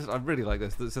I really like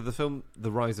this. So the film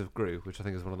The Rise of Gru, which I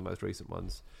think is one of the most recent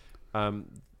ones,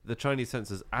 the Chinese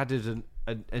censors added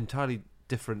an entirely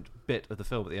different bit of the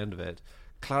film at the end of it,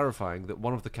 clarifying that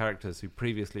one of the characters who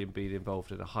previously had been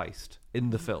involved in a heist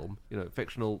in the film,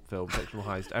 fictional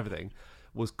heist, everything,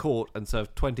 was caught and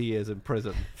served 20 years in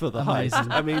prison for the heist.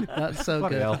 I mean, That's so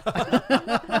bloody good.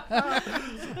 hell.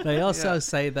 They also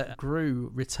say that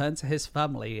Gru returned to his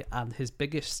family and his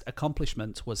biggest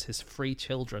accomplishment was his 3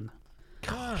 children.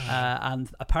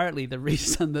 And apparently the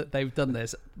reason that they've done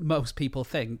this, most people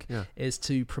think, is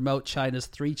to promote China's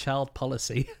 3-child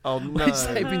policy, Oh, no. which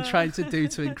they've been trying to do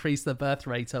to increase the birth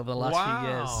rate over the last few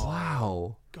years.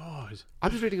 Wow. God.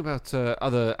 I'm just reading about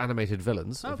other animated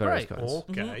villains of various great. kinds.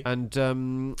 Okay.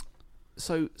 And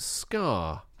so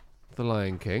Scar, the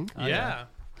Lion King. Yeah.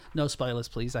 No spoilers,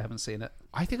 please. I haven't seen it.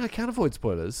 I think I can avoid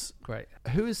spoilers. Great.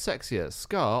 Who is sexier,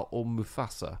 Scar or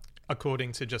Mufasa?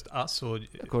 According to just us, or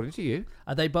According to you.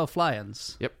 Are they both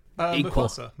lions? Yep. Equal.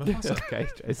 Mufasa. Okay,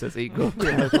 Jay says equal.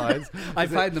 Both lions. I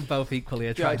find them both equally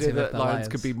The idea attractive. that lions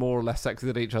could be more or less sexy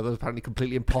than each other is apparently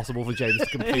completely impossible for James to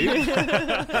compute.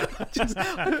 I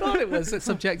thought it was a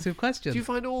subjective question. Do you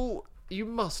find you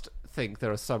must think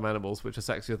there are some animals which are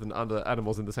sexier than other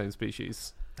animals in the same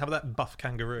species? How about that buff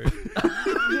kangaroo?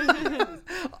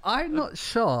 I'm not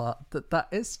sure that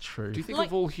is true. Do you think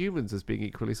of all humans as being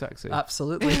equally sexy?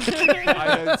 Absolutely.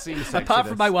 I don't see sexiness. Apart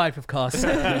from my wife, of course,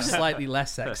 who's slightly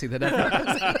less sexy than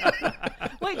everyone.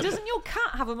 Wait, doesn't your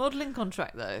cat have a modelling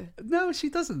contract though? No, she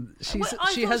doesn't. I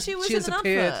thought she was in has an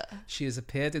appeared. advert. She has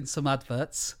appeared in some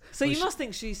adverts. So you must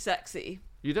think she's sexy.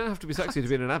 You don't have to be sexy to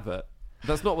be in an advert.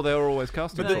 That's not what they are always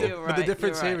casting But, for. you're but the right,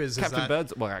 difference you're here right. is Captain that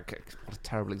Birds. Well, what a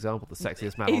terrible example. The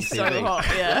sexiest man He's on TV. so hot,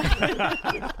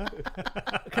 yeah.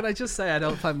 Can I just say I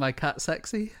don't find my cat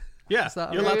sexy? yeah, Is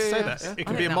that you're allowed to okay? say Yeah, that. yeah. It I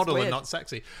can be a think that's model and weird. not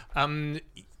sexy.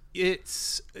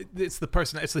 It's the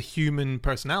person. It's the human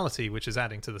personality which is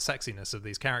adding to the sexiness of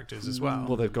these characters as well.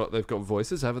 Well, they've got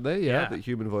voices, haven't they? Yeah, Yeah. the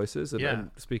human voices and, Yeah.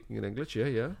 and speaking in English.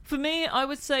 Yeah. For me, I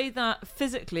would say that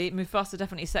physically, Mufasa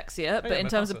definitely sexier, but yeah, in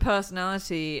terms of Mufasa.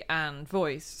 personality and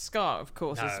voice, Scar, of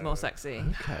course, is No. more sexy.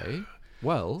 Okay.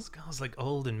 Well, Scar's like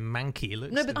old and manky.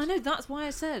 Looks No, but I know that's why I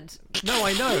said. No,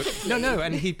 I know. No,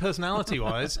 and he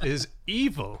personality-wise is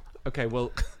evil. okay.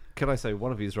 Well, can I say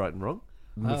one of you is right and wrong?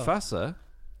 Oh. Mufasa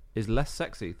is less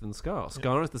sexy than Scar.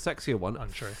 Scar is the sexier one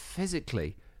Untrue.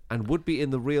 physically and would be in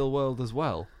the real world as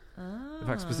well. In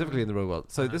fact, specifically in the real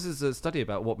world. So this is a study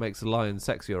about what makes a lion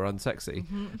sexy or unsexy.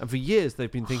 And for years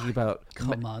they've been thinking about...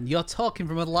 Come on, you're talking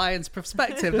from a lion's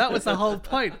perspective. That was the whole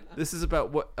point. This is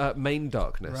about what mane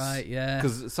darkness. Right, yeah.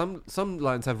 Because some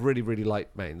lions have really, really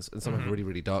light manes and some have really,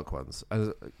 really dark ones.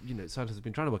 And, scientists have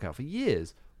been trying to work out for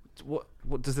years, what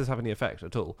does this have any effect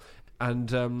at all?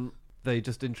 And they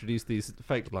just introduced these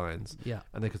fake lions. Yeah.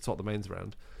 And they could swap the manes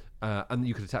around. And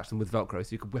you could attach them with Velcro, so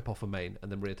you could whip off a mane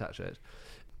and then reattach it.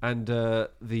 And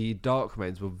the dark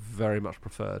manes were very much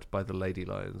preferred by the lady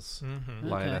lions,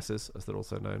 lionesses, as they're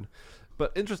also known.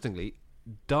 But interestingly,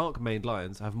 dark-maned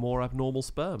lions have more abnormal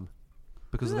sperm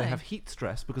because they Really? have heat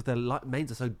stress, because their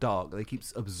manes are so dark, they keep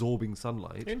absorbing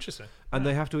sunlight. Interesting. And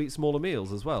they have to eat smaller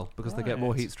meals as well, because they get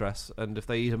more Right. heat stress. And if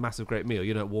they eat a massive great meal,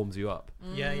 it warms you up.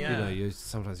 Yeah.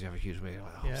 Sometimes you have a huge meal, you're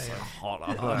like, oh, Yeah, I'm so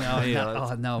yeah.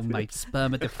 hot. Oh no, my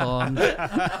sperm are deformed.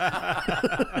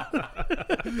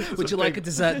 Would you like a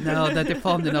dessert? No, they're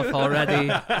deformed enough already.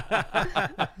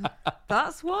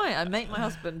 That's why I make my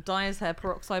husband dye his hair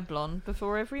peroxide blonde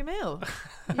before every meal.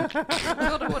 You've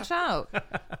got to watch out.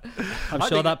 I'm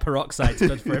sure that peroxide's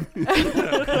good for him.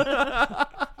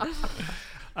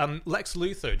 Lex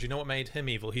Luthor. Do you know what made him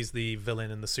evil? He's the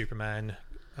villain in the Superman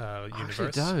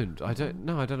universe. I don't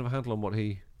have a handle on where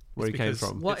he came because-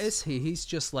 from. What is he? He's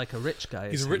just like a rich guy.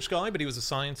 He's a isn't rich guy, but he was a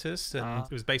scientist, and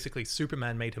it was basically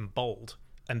Superman made him bald,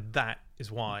 and that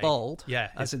is why he? Bald? Yeah,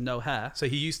 As in no hair? so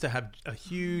he used to have a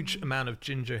huge amount of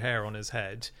ginger hair on his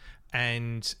head,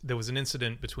 and there was an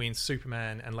incident between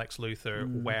Superman and Lex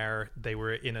Luthor where they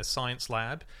were in a science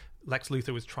lab. Lex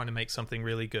Luthor was trying to make something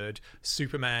really good.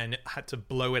 Superman had to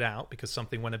blow it out because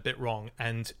something went a bit wrong,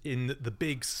 and in the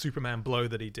big Superman blow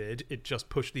that he did, it just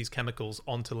pushed these chemicals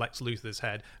onto Lex Luthor's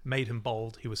head, made him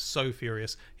bald. He was so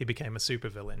furious, he became a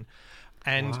supervillain.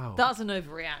 And Wow. That's an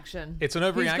overreaction. It's an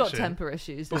He's got overreaction. temper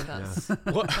issues. That's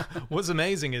what's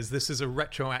amazing is this is a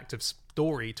retroactive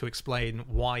story to explain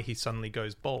why he suddenly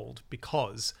goes bald,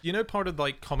 because part of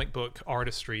like comic book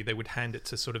artistry, they would hand it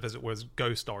to sort of, as it was,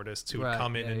 ghost artists who would Right,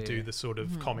 come in yeah, and yeah, do yeah. the sort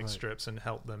of comic strips and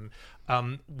help them.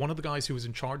 One of the guys who was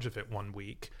in charge of it one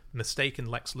week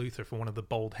mistaken Lex Luthor for one of the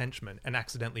bald henchmen and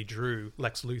accidentally drew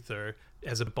Lex Luthor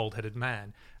as a bald-headed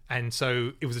man. And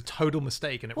so it was a total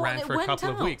mistake, and it What, ran and it for a went couple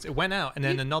of out? weeks. It went out, and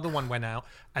then another one went out,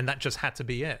 and that just had to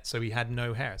be it. So he had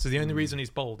no hair. So the only reason he's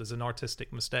bald is an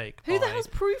artistic mistake. Who the by- hell's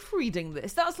proofreading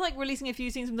this? That's like releasing a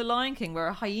few scenes from The Lion King where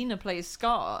a hyena plays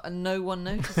Scar and no one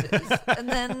notices. And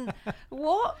then,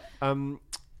 what?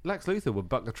 Lex Luthor would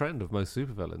buck the trend of most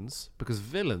supervillains, because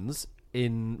villains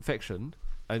in fiction,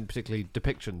 and particularly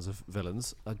depictions of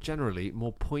villains, are generally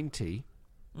more pointy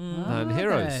than Are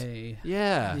heroes. they?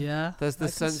 Yeah. Yeah, There's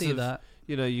this I can sense see of, that.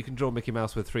 you can draw Mickey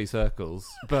Mouse with 3 circles,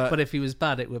 but... But if he was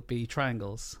bad, it would be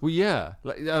triangles. well, yeah.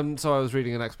 So I was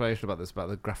reading an explanation about this, about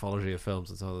the graphology of films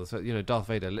and so on. So, Darth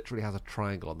Vader literally has a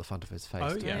triangle on the front of his face.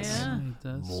 Oh, to yes. make him He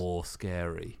does. More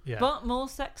scary. Yeah. But more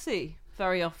sexy,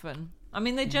 very often. I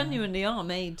mean, they genuinely are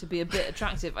made to be a bit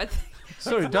attractive. I think.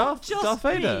 Sorry, Darth Just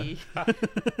Vader. me.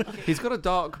 He's got a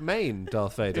dark mane,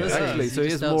 Darth Vader, Does he? actually, You so he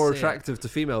just is don't more see it. attractive to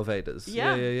female Vaders.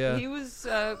 Yeah, He was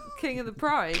king of the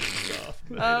pride.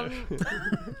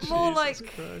 More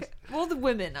like Well, the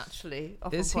women actually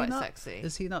often Is he quite not sexy.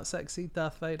 Is he not sexy,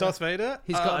 Darth Vader? Darth Vader?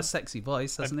 He's got a sexy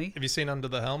voice, hasn't he? Have you seen Under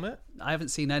the Helmet? I haven't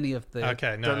seen any of the.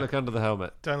 Okay, no. Don't look under the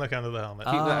helmet. Don't look under the helmet.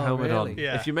 Oh, Keep that helmet on. really?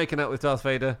 Yeah. If you're making out with Darth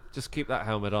Vader, just keep that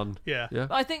helmet on. Yeah. Yeah.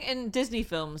 But I think in Disney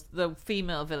films, the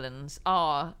female villains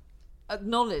are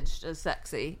acknowledged as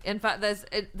sexy. In fact,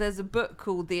 there's a book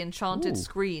called The Enchanted Ooh.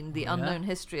 Screen: The Unknown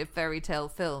History of Fairy Tale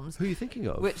Films, Who are you thinking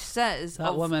of? which says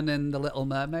That woman in The Little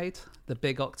Mermaid, the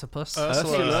big octopus.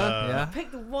 Ursula. Yeah.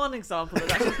 Pick the one example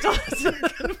that actually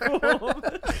does conform.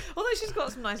 Although she's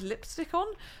got some nice lipstick on.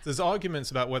 There's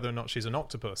arguments about whether or not she's an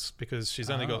octopus because she's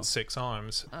only got 6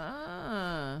 arms.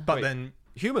 But Wait. then,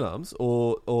 Human arms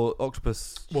or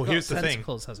octopus? well, here's the thing.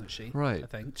 Tentacles, hasn't she? Right. I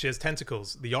think. She has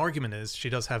tentacles. The argument is she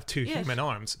does have 2 Yeah, human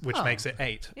arms, which Oh. makes it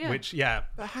 8. Yeah. Which, yeah.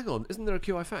 But hang on, isn't there a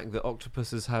QI fact that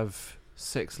octopuses have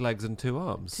 6 legs and 2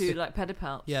 arms? To like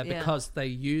pedipalps. Yeah, because they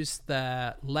use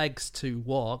their legs to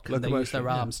walk and they use their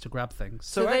Locomotion, yeah. arms to grab things.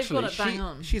 So they've actually, got it bang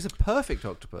on. she's a perfect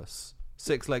octopus.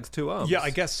 6 legs, 2 arms. Yeah,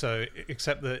 I guess so,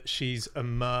 except that she's a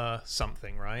mer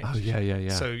something, right? Oh yeah.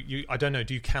 So I don't know,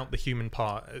 do you count the human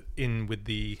part in with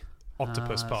the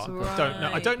octopus part? Right.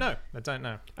 I don't know.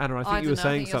 Anna, I think you were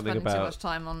saying something Too about. much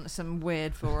time on some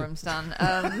weird forums, Dan.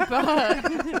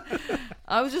 But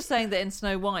I was just saying that in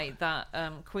Snow White, that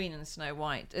Queen in Snow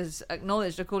White is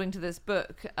acknowledged according to this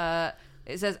book.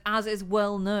 It says, as is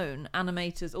well known,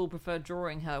 animators all preferred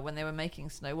drawing her when they were making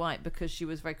Snow White because she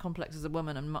was very complex as a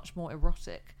woman and much more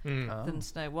erotic than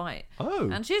Snow White.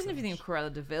 Oh. And she isn't if you think of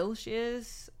Cruella de Vil, she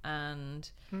is, and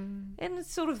in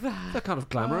sort of They're kind of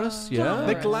glamorous, yeah.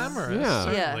 They're glamorous, Yeah.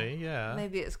 certainly, yeah.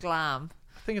 maybe it's glam.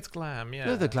 I think it's glam, yeah.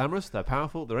 No, they're glamorous, they're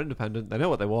powerful, they're independent, they know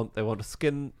what they want. They want to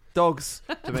skin dogs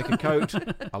to make a coat.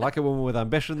 I like a woman with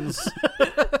ambitions.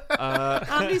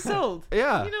 Andy sold.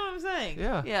 Yeah. You know what I'm saying?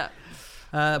 Yeah.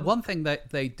 Yeah. One thing that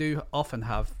they do often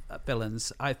have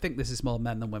villains, I think this is more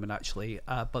men than women actually,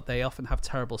 but they often have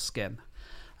terrible skin.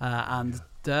 And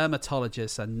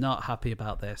dermatologists are not happy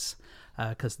about this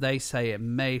because they say it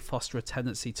may foster a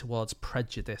tendency towards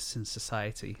prejudice in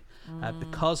society.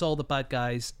 Because all the bad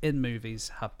guys in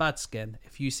movies have bad skin,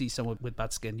 if you see someone with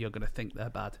bad skin, you're going to think they're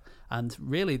bad. And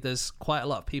really, there's quite a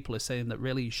lot of people who are saying that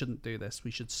really you shouldn't do this.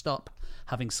 We should stop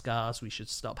having scars. We should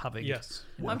stop having... Yes.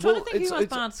 I'm trying to think who has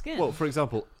bad skin. Well, for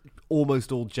example,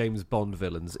 almost all James Bond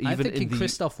villains, even I think in the...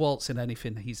 Christoph Waltz in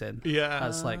anything he's in Yeah,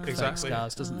 has like fake exactly.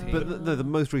 scars, doesn't he? But the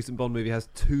most recent Bond movie has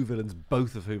 2 villains,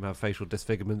 both of whom have facial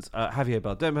disfigurements. Javier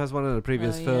Bardem has one in a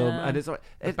previous Oh, film, yeah. and it's like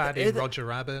The baddie Roger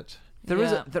Rabbit. there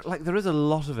is a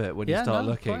lot of it when you Yeah, start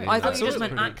no, looking. quite. and I thought it's you just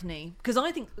Absolutely. meant acne.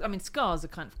 Because scars are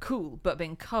kind of cool, but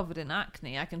being covered in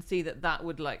acne, I can see that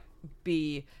would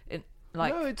be No,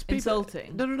 it's people-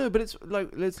 insulting. No, but it's like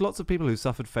it's lots of people who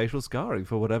suffered facial scarring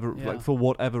for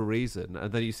whatever reason,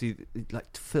 and then you see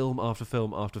like film after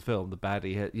film after film, the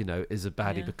baddie, is a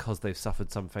baddie Yeah. because they've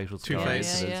suffered some facial Two scarring.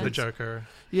 Face, Yeah, yeah. the Joker.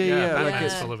 Yeah.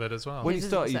 Batman's Yeah. full of it as well. When It you isn't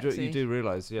start, sexy. you do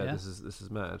realize, Yeah. this is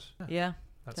mad. Yeah,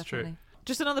 That's definitely. true.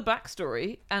 Just another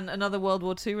backstory and another World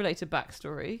War II related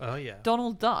backstory. Oh, yeah.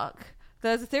 Donald Duck.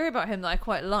 There's a theory about him that I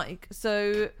quite like.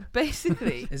 So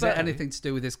basically, Is it anything to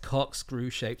do with his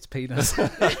corkscrew-shaped penis,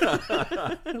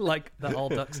 like that all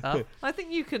ducks have? I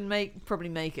think you can probably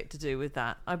make it to do with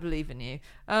that. I believe in you.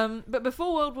 But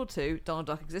before World War II, Donald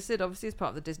Duck existed, obviously, as part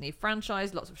of the Disney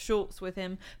franchise. Lots of shorts with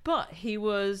him. But he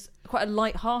was quite a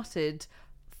light-hearted,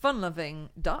 fun-loving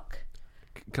duck.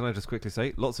 Can I just quickly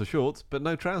say, lots of shorts, but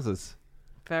no trousers.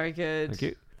 Very good. Thank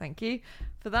you. Thank you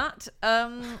for that.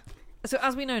 So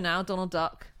as we know now, Donald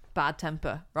Duck, bad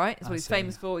temper, right? That's what he's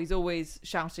famous for. He's always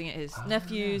shouting at his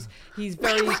nephews. He's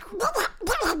very...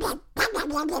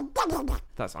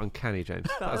 That's uncanny, James.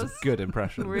 That's a was good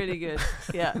impression. really good.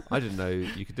 Yeah. I didn't know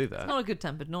you could do that. It's not a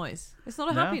good-tempered noise. It's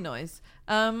not a No. happy noise.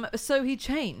 So he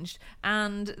changed,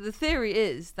 and the theory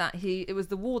is that it was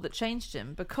the war that changed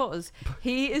him because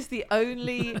he is the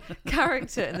only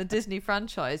character in the Disney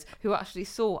franchise who actually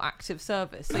saw active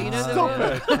service. So you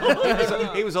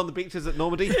know, He was on the beaches at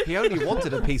Normandy. He only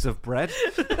wanted a piece of bread.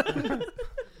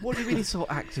 What do you mean he saw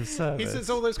active He service? says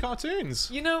all those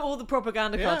cartoons. you know all the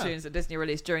propaganda Yeah. cartoons that Disney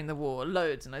released during the war,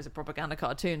 loads and loads of propaganda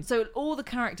cartoons. So all the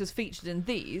characters featured in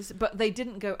these, but they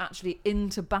didn't go actually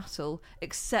into battle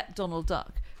except Donald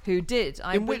Duck, who did.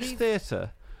 In which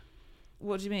theatre?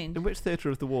 What do you mean? In which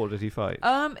theatre of the war did he fight?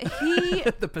 He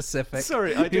The Pacific.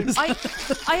 Sorry, I didn't. I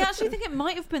actually think it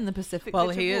might have been the Pacific. Well,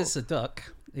 Theatre he War. is a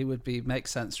duck. It would make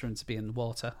sense for him to be in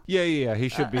water. Yeah. He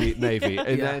should be Navy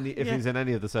if Yeah. he's in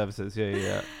any of the services.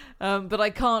 Yeah. But I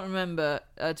can't remember,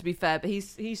 to be fair. But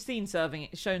he's shown serving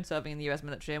in the U.S.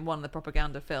 military in one of the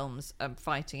propaganda films,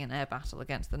 fighting an air battle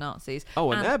against the Nazis.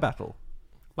 Oh, an And- air battle.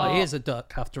 Well, he is a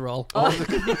duck, after all.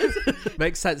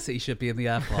 Makes sense that he should be in the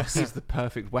Air Force. He's the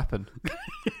perfect weapon.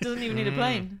 Doesn't even need a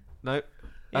plane. No.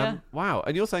 Yeah. Wow.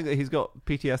 And you're saying that he's got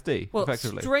PTSD, Well,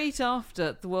 effectively. straight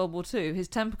after the World War II, his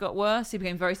temper got worse. He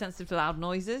became very sensitive to loud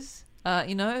noises.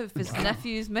 If his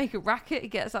nephews make a racket, he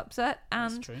gets upset.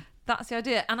 And true. that's the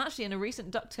idea. And actually, in a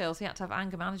recent DuckTales, he had to have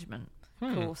anger management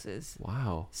courses.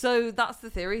 Wow. So that's the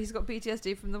theory. He's got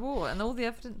PTSD from the war, and all the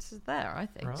evidence is there, I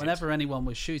think. Right. Whenever anyone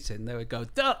was shooting, they would go,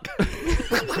 duck!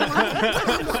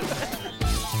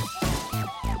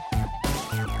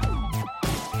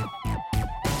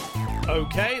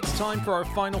 Okay, it's time for our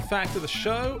final fact of the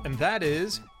show, and that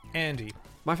is Andy.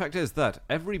 My fact is that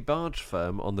every barge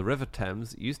firm on the River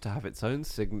Thames used to have its own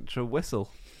signature whistle.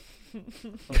 Oh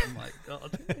my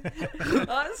God.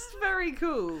 That's very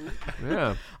cool.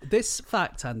 Yeah. This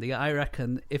fact, Andy, I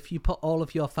reckon if you put all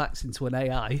of your facts into an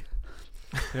AI,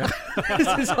 this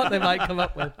is what they might come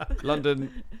up with.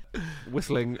 London,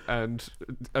 whistling, and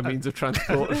a means of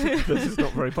transport that is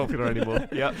not very popular anymore.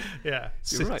 Yeah. Yeah,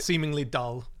 You're right. seemingly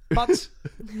dull, but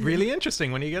really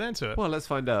interesting when you get into it. Well, let's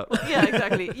find out. Yeah,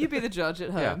 exactly. You be the judge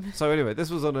at Yeah. home. So anyway, this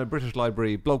was on a British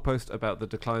Library blog post about the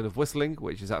decline of whistling,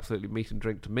 which is absolutely meat and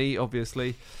drink to me,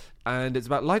 obviously. And it's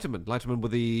about lightermen. Lightermen were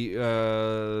the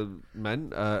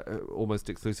men, almost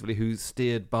exclusively, who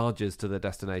steered barges to their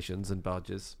destinations, and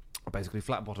barges are basically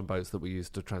flat-bottom boats that were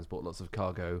used to transport lots of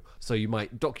cargo. So you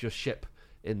might dock your ship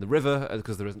in the river,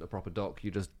 because there isn't a proper dock.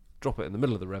 You just drop it in the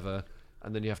middle of the river,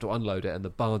 and then you have to unload it, and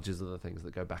the barges are the things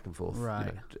that go back and forth,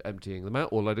 Right. emptying them out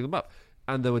or loading them up.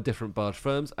 And there were different barge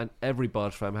firms, and every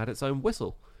barge firm had its own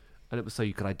whistle. And it was so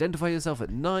you could identify yourself at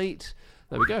night.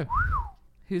 There we go.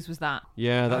 Whose was that?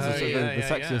 Yeah, that's Oh, the yeah,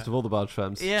 sexiest yeah. of all the barge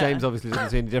firms. Yeah. James obviously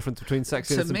doesn't see any difference between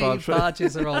sexiness To and me, barge firms.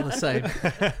 barges are all the same.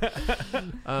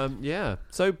 Yeah,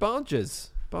 so barges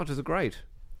are great.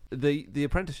 The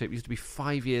apprenticeship used to be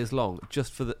 5 years long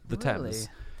just for the Really? Thames.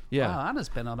 Yeah. Wow, Anna's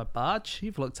been on a barge.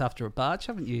 You've looked after a barge,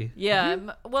 haven't you? Yeah,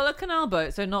 well, a canal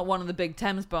boat, so not one of the big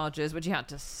Thames barges, which you had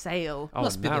to sail. Oh,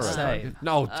 Must be the narrow. same.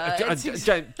 No, it's-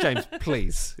 James,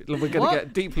 please. We're going to What?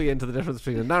 get deeply into the difference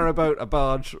between a narrowboat, a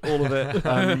barge, all of it.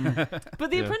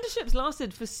 But the Yeah. apprenticeships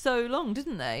lasted for so long,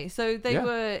 didn't they? So they Yeah.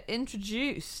 were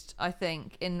introduced, I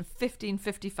think, in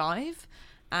 1555.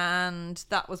 And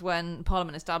that was when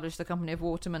Parliament established the Company of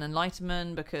Watermen and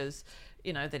Lightermen because,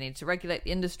 they needed to regulate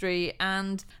the industry.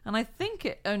 And I think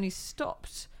it only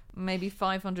stopped maybe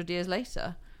 500 years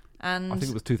later. And I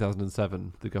think it was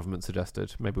 2007 the government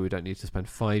suggested maybe we don't need to spend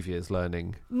 5 years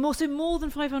learning. more than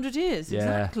 500 years, Yeah.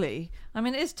 exactly. I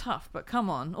mean, it is tough, but come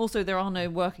on. Also, there are no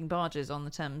working barges on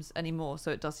the Thames anymore, so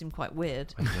it does seem quite weird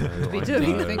to be Do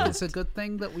doing. you think it's a good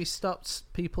thing that we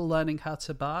stopped people learning how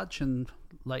to barge and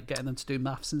getting them to do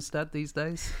maths instead these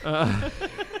days?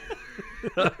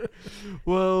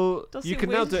 Well, Does you it can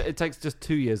now weird? do it. It takes just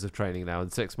 2 years of training now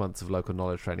and 6 months of local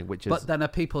knowledge training, which is But then are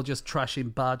people just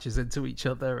trashing barges into each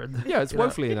other? And yeah, it's you know?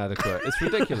 woefully inadequate. It's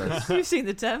ridiculous. You've seen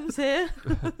the Thames here.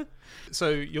 So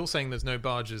you're saying there's no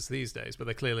barges these days, but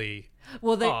they clearly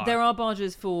Well, are. there are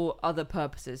barges for other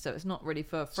purposes, so it's not really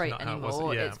for freight not how it was,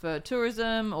 anymore. yeah. It's for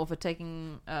tourism or for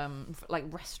taking like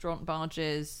restaurant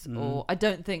barges. Or I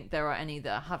don't think there are any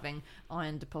that are having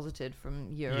iron deposited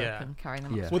from Europe Yeah. and carrying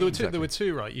them. Yeah. upstream. Well, there were Exactly.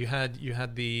 two, right? You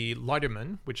had the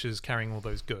lightermen, which is carrying all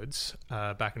those goods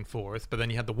back and forth, but then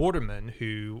you had the watermen,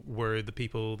 who were the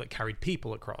people that carried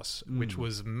people across, which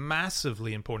was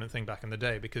massively important thing back in the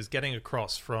day, because getting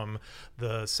across from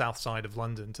the south side of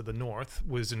London to the north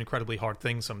was an incredibly hard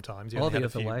thing sometimes. You Or only the had a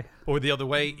other few- way. Or the other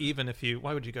way, even if you...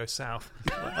 Why would you go south?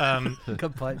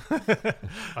 Good point.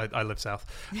 I live south.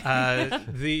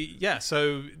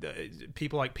 So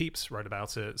people like Pepys wrote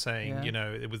about it, saying, Yeah.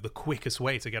 it was the quickest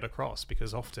way to get across,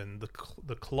 because often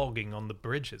the clogging on the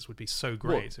bridges would be so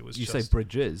great. It was you just... say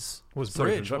bridges. Was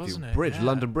Sorry to bridge, interrupt you. wasn't it? Bridge, Yeah.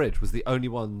 London Bridge was the only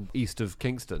one east of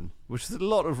Kingston, which is a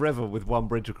lot of river with one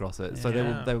bridge across it. So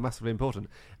Yeah. they were massively important.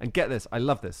 And get this, I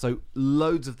love this. So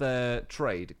loads of their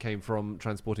trade came from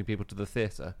transporting people to the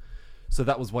theatre. So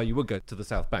that was why you would go to the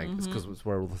South Bank, because it was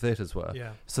where all the theatres were.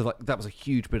 Yeah. So that was a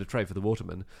huge bit of trade for the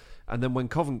watermen. And then when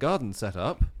Covent Garden set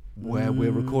up, where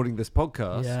we're recording this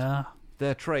podcast, Yeah.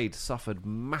 their trade suffered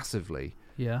massively.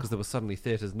 Yeah. Because there were suddenly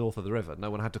theatres north of the river. No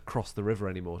one had to cross the river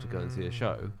anymore to go and see a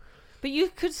show. But you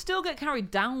could still get carried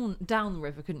down the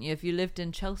river, couldn't you? If you lived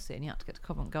in Chelsea and you had to get to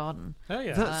Covent Garden. Oh,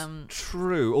 yeah. That's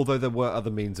true, although there were other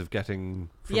means of getting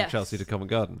from Yes. Chelsea to Covent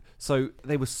Garden. So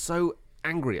they were so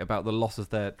angry about the loss of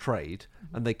their trade,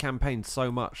 and they campaigned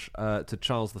so much to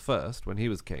Charles I, when he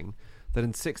was king, that in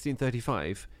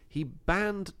 1635 he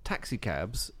banned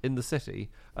taxicabs in the city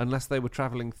unless they were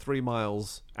travelling 3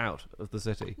 miles out of the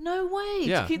city. No way.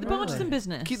 Yeah. To keep the barges in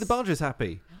business. Keep the barges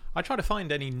happy. I try to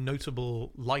find any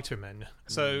notable lightermen.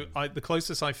 So the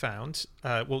closest I found,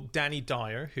 Danny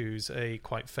Dyer, who's a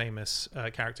quite famous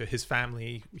character. His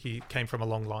family, he came from a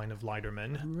long line of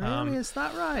lightermen. Really, is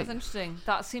that right? That's interesting.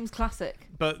 That seems classic.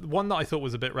 But one that I thought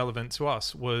was a bit relevant to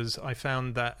us was I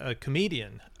found that a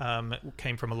comedian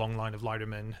came from a long line of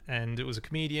lightermen, and it was a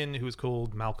comedian who was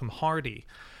called Malcolm Hardy.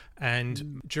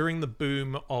 And during the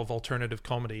boom of alternative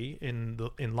comedy in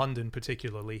London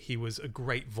particularly, he was a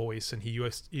great voice, and he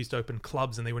used to open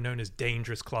clubs, and they were known as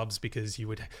dangerous clubs because you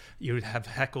would have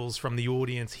heckles from the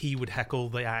audience. He would heckle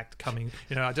the act coming.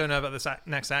 I don't know about this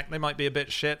next act. They might be a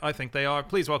bit shit. I think they are.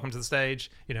 Please welcome to the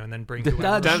stage. And then bring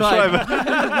Dan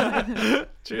Schreiber.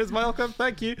 Cheers, Malcolm.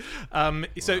 Thank you.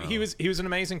 So he was an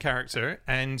amazing character,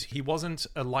 and he wasn't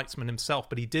a lightsman himself,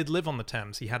 but he did live on the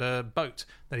Thames. He had a boat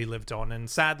that he lived on, and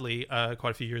sadly,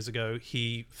 quite a few years ago,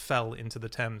 he fell into the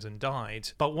Thames and died.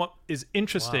 But what is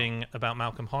interesting about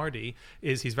Malcolm Hardy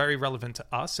is he's very relevant to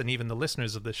us and even the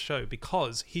listeners of this show,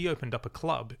 because he opened up a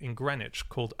club in Greenwich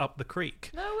called Up the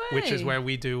Creek, No way. which is where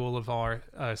we do all of our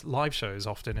live shows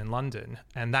often in London,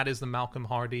 and that is the Malcolm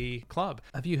Hardy Club.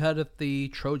 Have you heard of the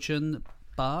Trojan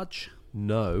barge?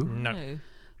 No. No.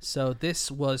 So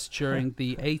this was during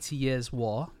the 80 Years'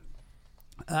 War.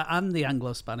 And the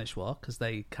Anglo-Spanish War, because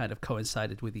they kind of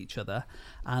coincided with each other.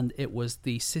 And it was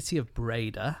the city of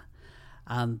Breda,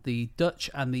 and the Dutch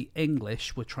and the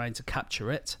English were trying to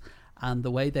capture it, and the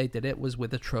way they did it was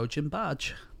with a Trojan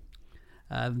barge.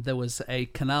 There was a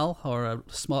canal or a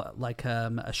small,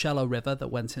 a shallow river that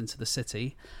went into the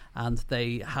city, and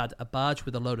they had a barge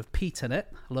with a load of peat in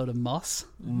it, a load of moss.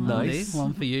 Nice. Andy,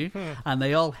 one for you. And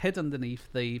they all hid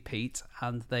underneath the peat,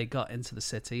 and they got into the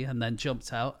city, and then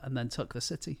jumped out, and then took the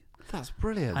city. That's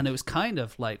brilliant. And it was kind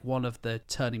of like one of the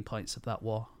turning points of that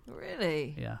war.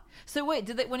 Really? Yeah. So wait,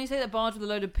 when you say that barge with a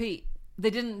load of peat, they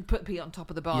didn't put peat on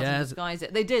top of the barge Yeah, and disguise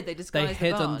it? They did. They disguised They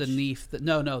hid the barge. underneath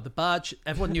the barge.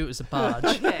 Everyone knew it was a barge.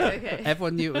 Okay.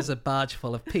 Everyone knew it was a barge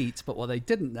full of peat, but what they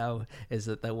didn't know is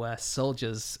that there were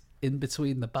soldiers in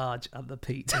between the barge and the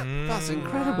peat. That's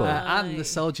incredible. And the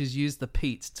soldiers used the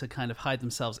peat to kind of hide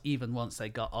themselves even once they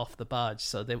got off the barge.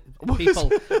 So the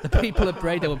people of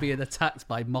Breda were being attacked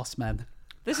by moss men.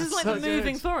 This is like so the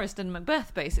moving good. forest in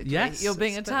Macbeth, basically. Yes, You're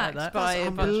being it's a bit like attacked that. by That's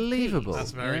a bunch of peat. unbelievable. That's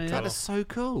very Yeah, cool. That is so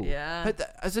cool. Yeah.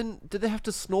 But as in, did they have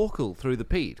to snorkel through the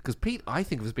peat? Because peat, I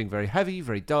think of as being very heavy,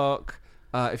 very dark.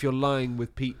 If you're lying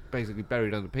with peat basically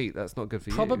buried under peat, that's not good for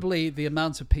you. Probably the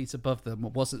amount of peat above them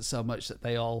wasn't so much that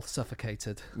they all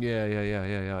suffocated.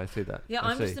 Yeah. I see that. Yeah, I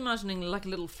I'm see. just imagining like a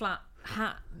little flat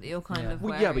hat that you're kind Yeah. of Well,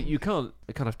 wearing. yeah, but you can't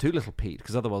have too little peat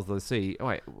because otherwise they'll see. Oh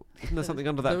wait, isn't there something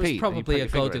under that There was peat? And you probably put a your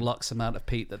finger in. Goldilocks amount of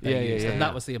peat that they Yeah, used, yeah, and yeah.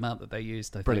 that was the amount that they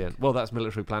used, I Brilliant. Well, that's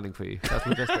military planning for you. That's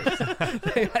logistics. think.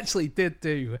 They actually did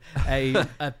do a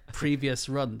previous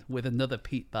run with another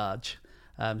peat barge.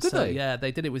 Did they? Yeah,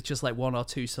 they did it with just like one or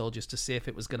two soldiers to see if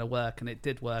it was going to work, and it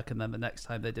did work, and then the next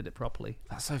time they did it properly.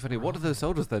 That's so funny. What do those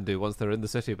soldiers then do once they're in the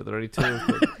city, but there are only two of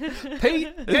them?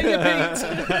 Pete, get your peat!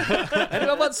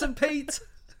 Anyone want some peat?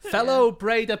 Fellow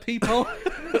Breda people?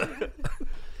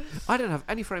 I don't have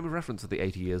any frame of reference of the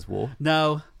 80 Years' War.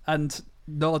 No, and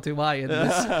nor do I in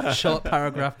this short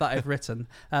paragraph that I've written.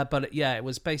 But yeah, it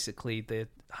was basically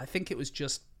I think it was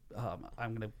just,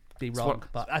 I'm going to be wrong,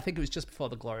 but I think it was just before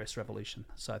the Glorious Revolution.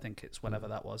 So I think it's whenever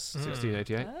that was.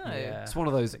 1688. Oh. Yeah. It's one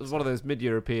of those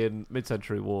mid-European,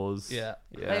 mid-century wars. Yeah.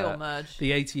 They all merged.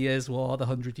 The 80 Years' War, the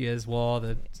 100 Years' War,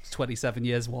 the 27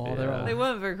 Years' War. They're all... They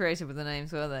weren't very creative with the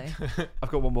names, were they?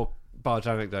 I've got one more barge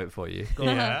anecdote for you.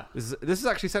 Yeah. This is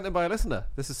actually sent in by a listener.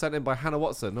 This is sent in by Hannah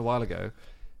Watson a while ago.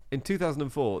 In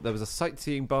 2004, there was a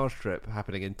sightseeing barge trip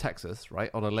happening in Texas,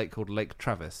 right, on a lake called Lake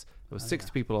Travis. There were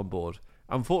 60 people on board.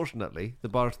 Unfortunately, the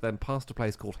barge then passed a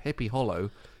place called Hippie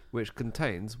Hollow, which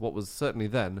contains what was certainly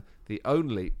then the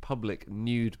only public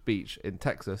nude beach in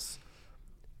Texas.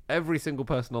 Every single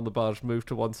person on the barge moved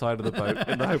to one side of the boat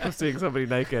in the hope of seeing somebody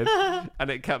naked,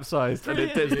 and it capsized and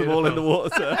it dipped them all in the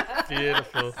water.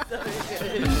 Beautiful.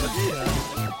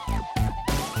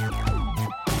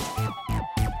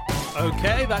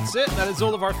 Okay, that's it. That is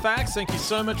all of our facts. Thank you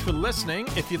so much for listening.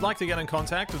 If you'd like to get in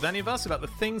contact with any of us about the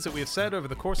things that we have said over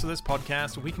the course of this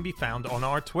podcast, we can be found on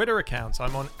our Twitter accounts.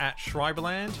 I'm on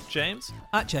 @Schreiberland, James,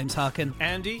 At James Harkin.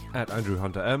 Andy, At Andrew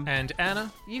Hunter M. and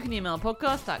Anna. You can email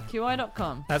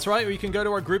podcast@qi.com. That's right, or you can go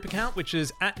to our group account, which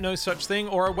is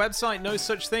 @NoSuchThing, or our website,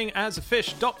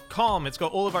 nosuchthingasafish.com. It's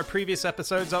got all of our previous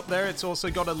episodes up there. It's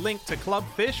also got a link to Club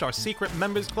Fish, our secret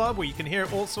members club, where you can hear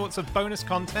all sorts of bonus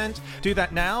content. Do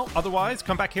that now. Otherwise,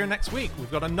 come back here next week.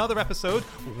 We've got another episode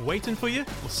waiting for you.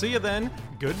 We'll see you then.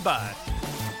 Goodbye.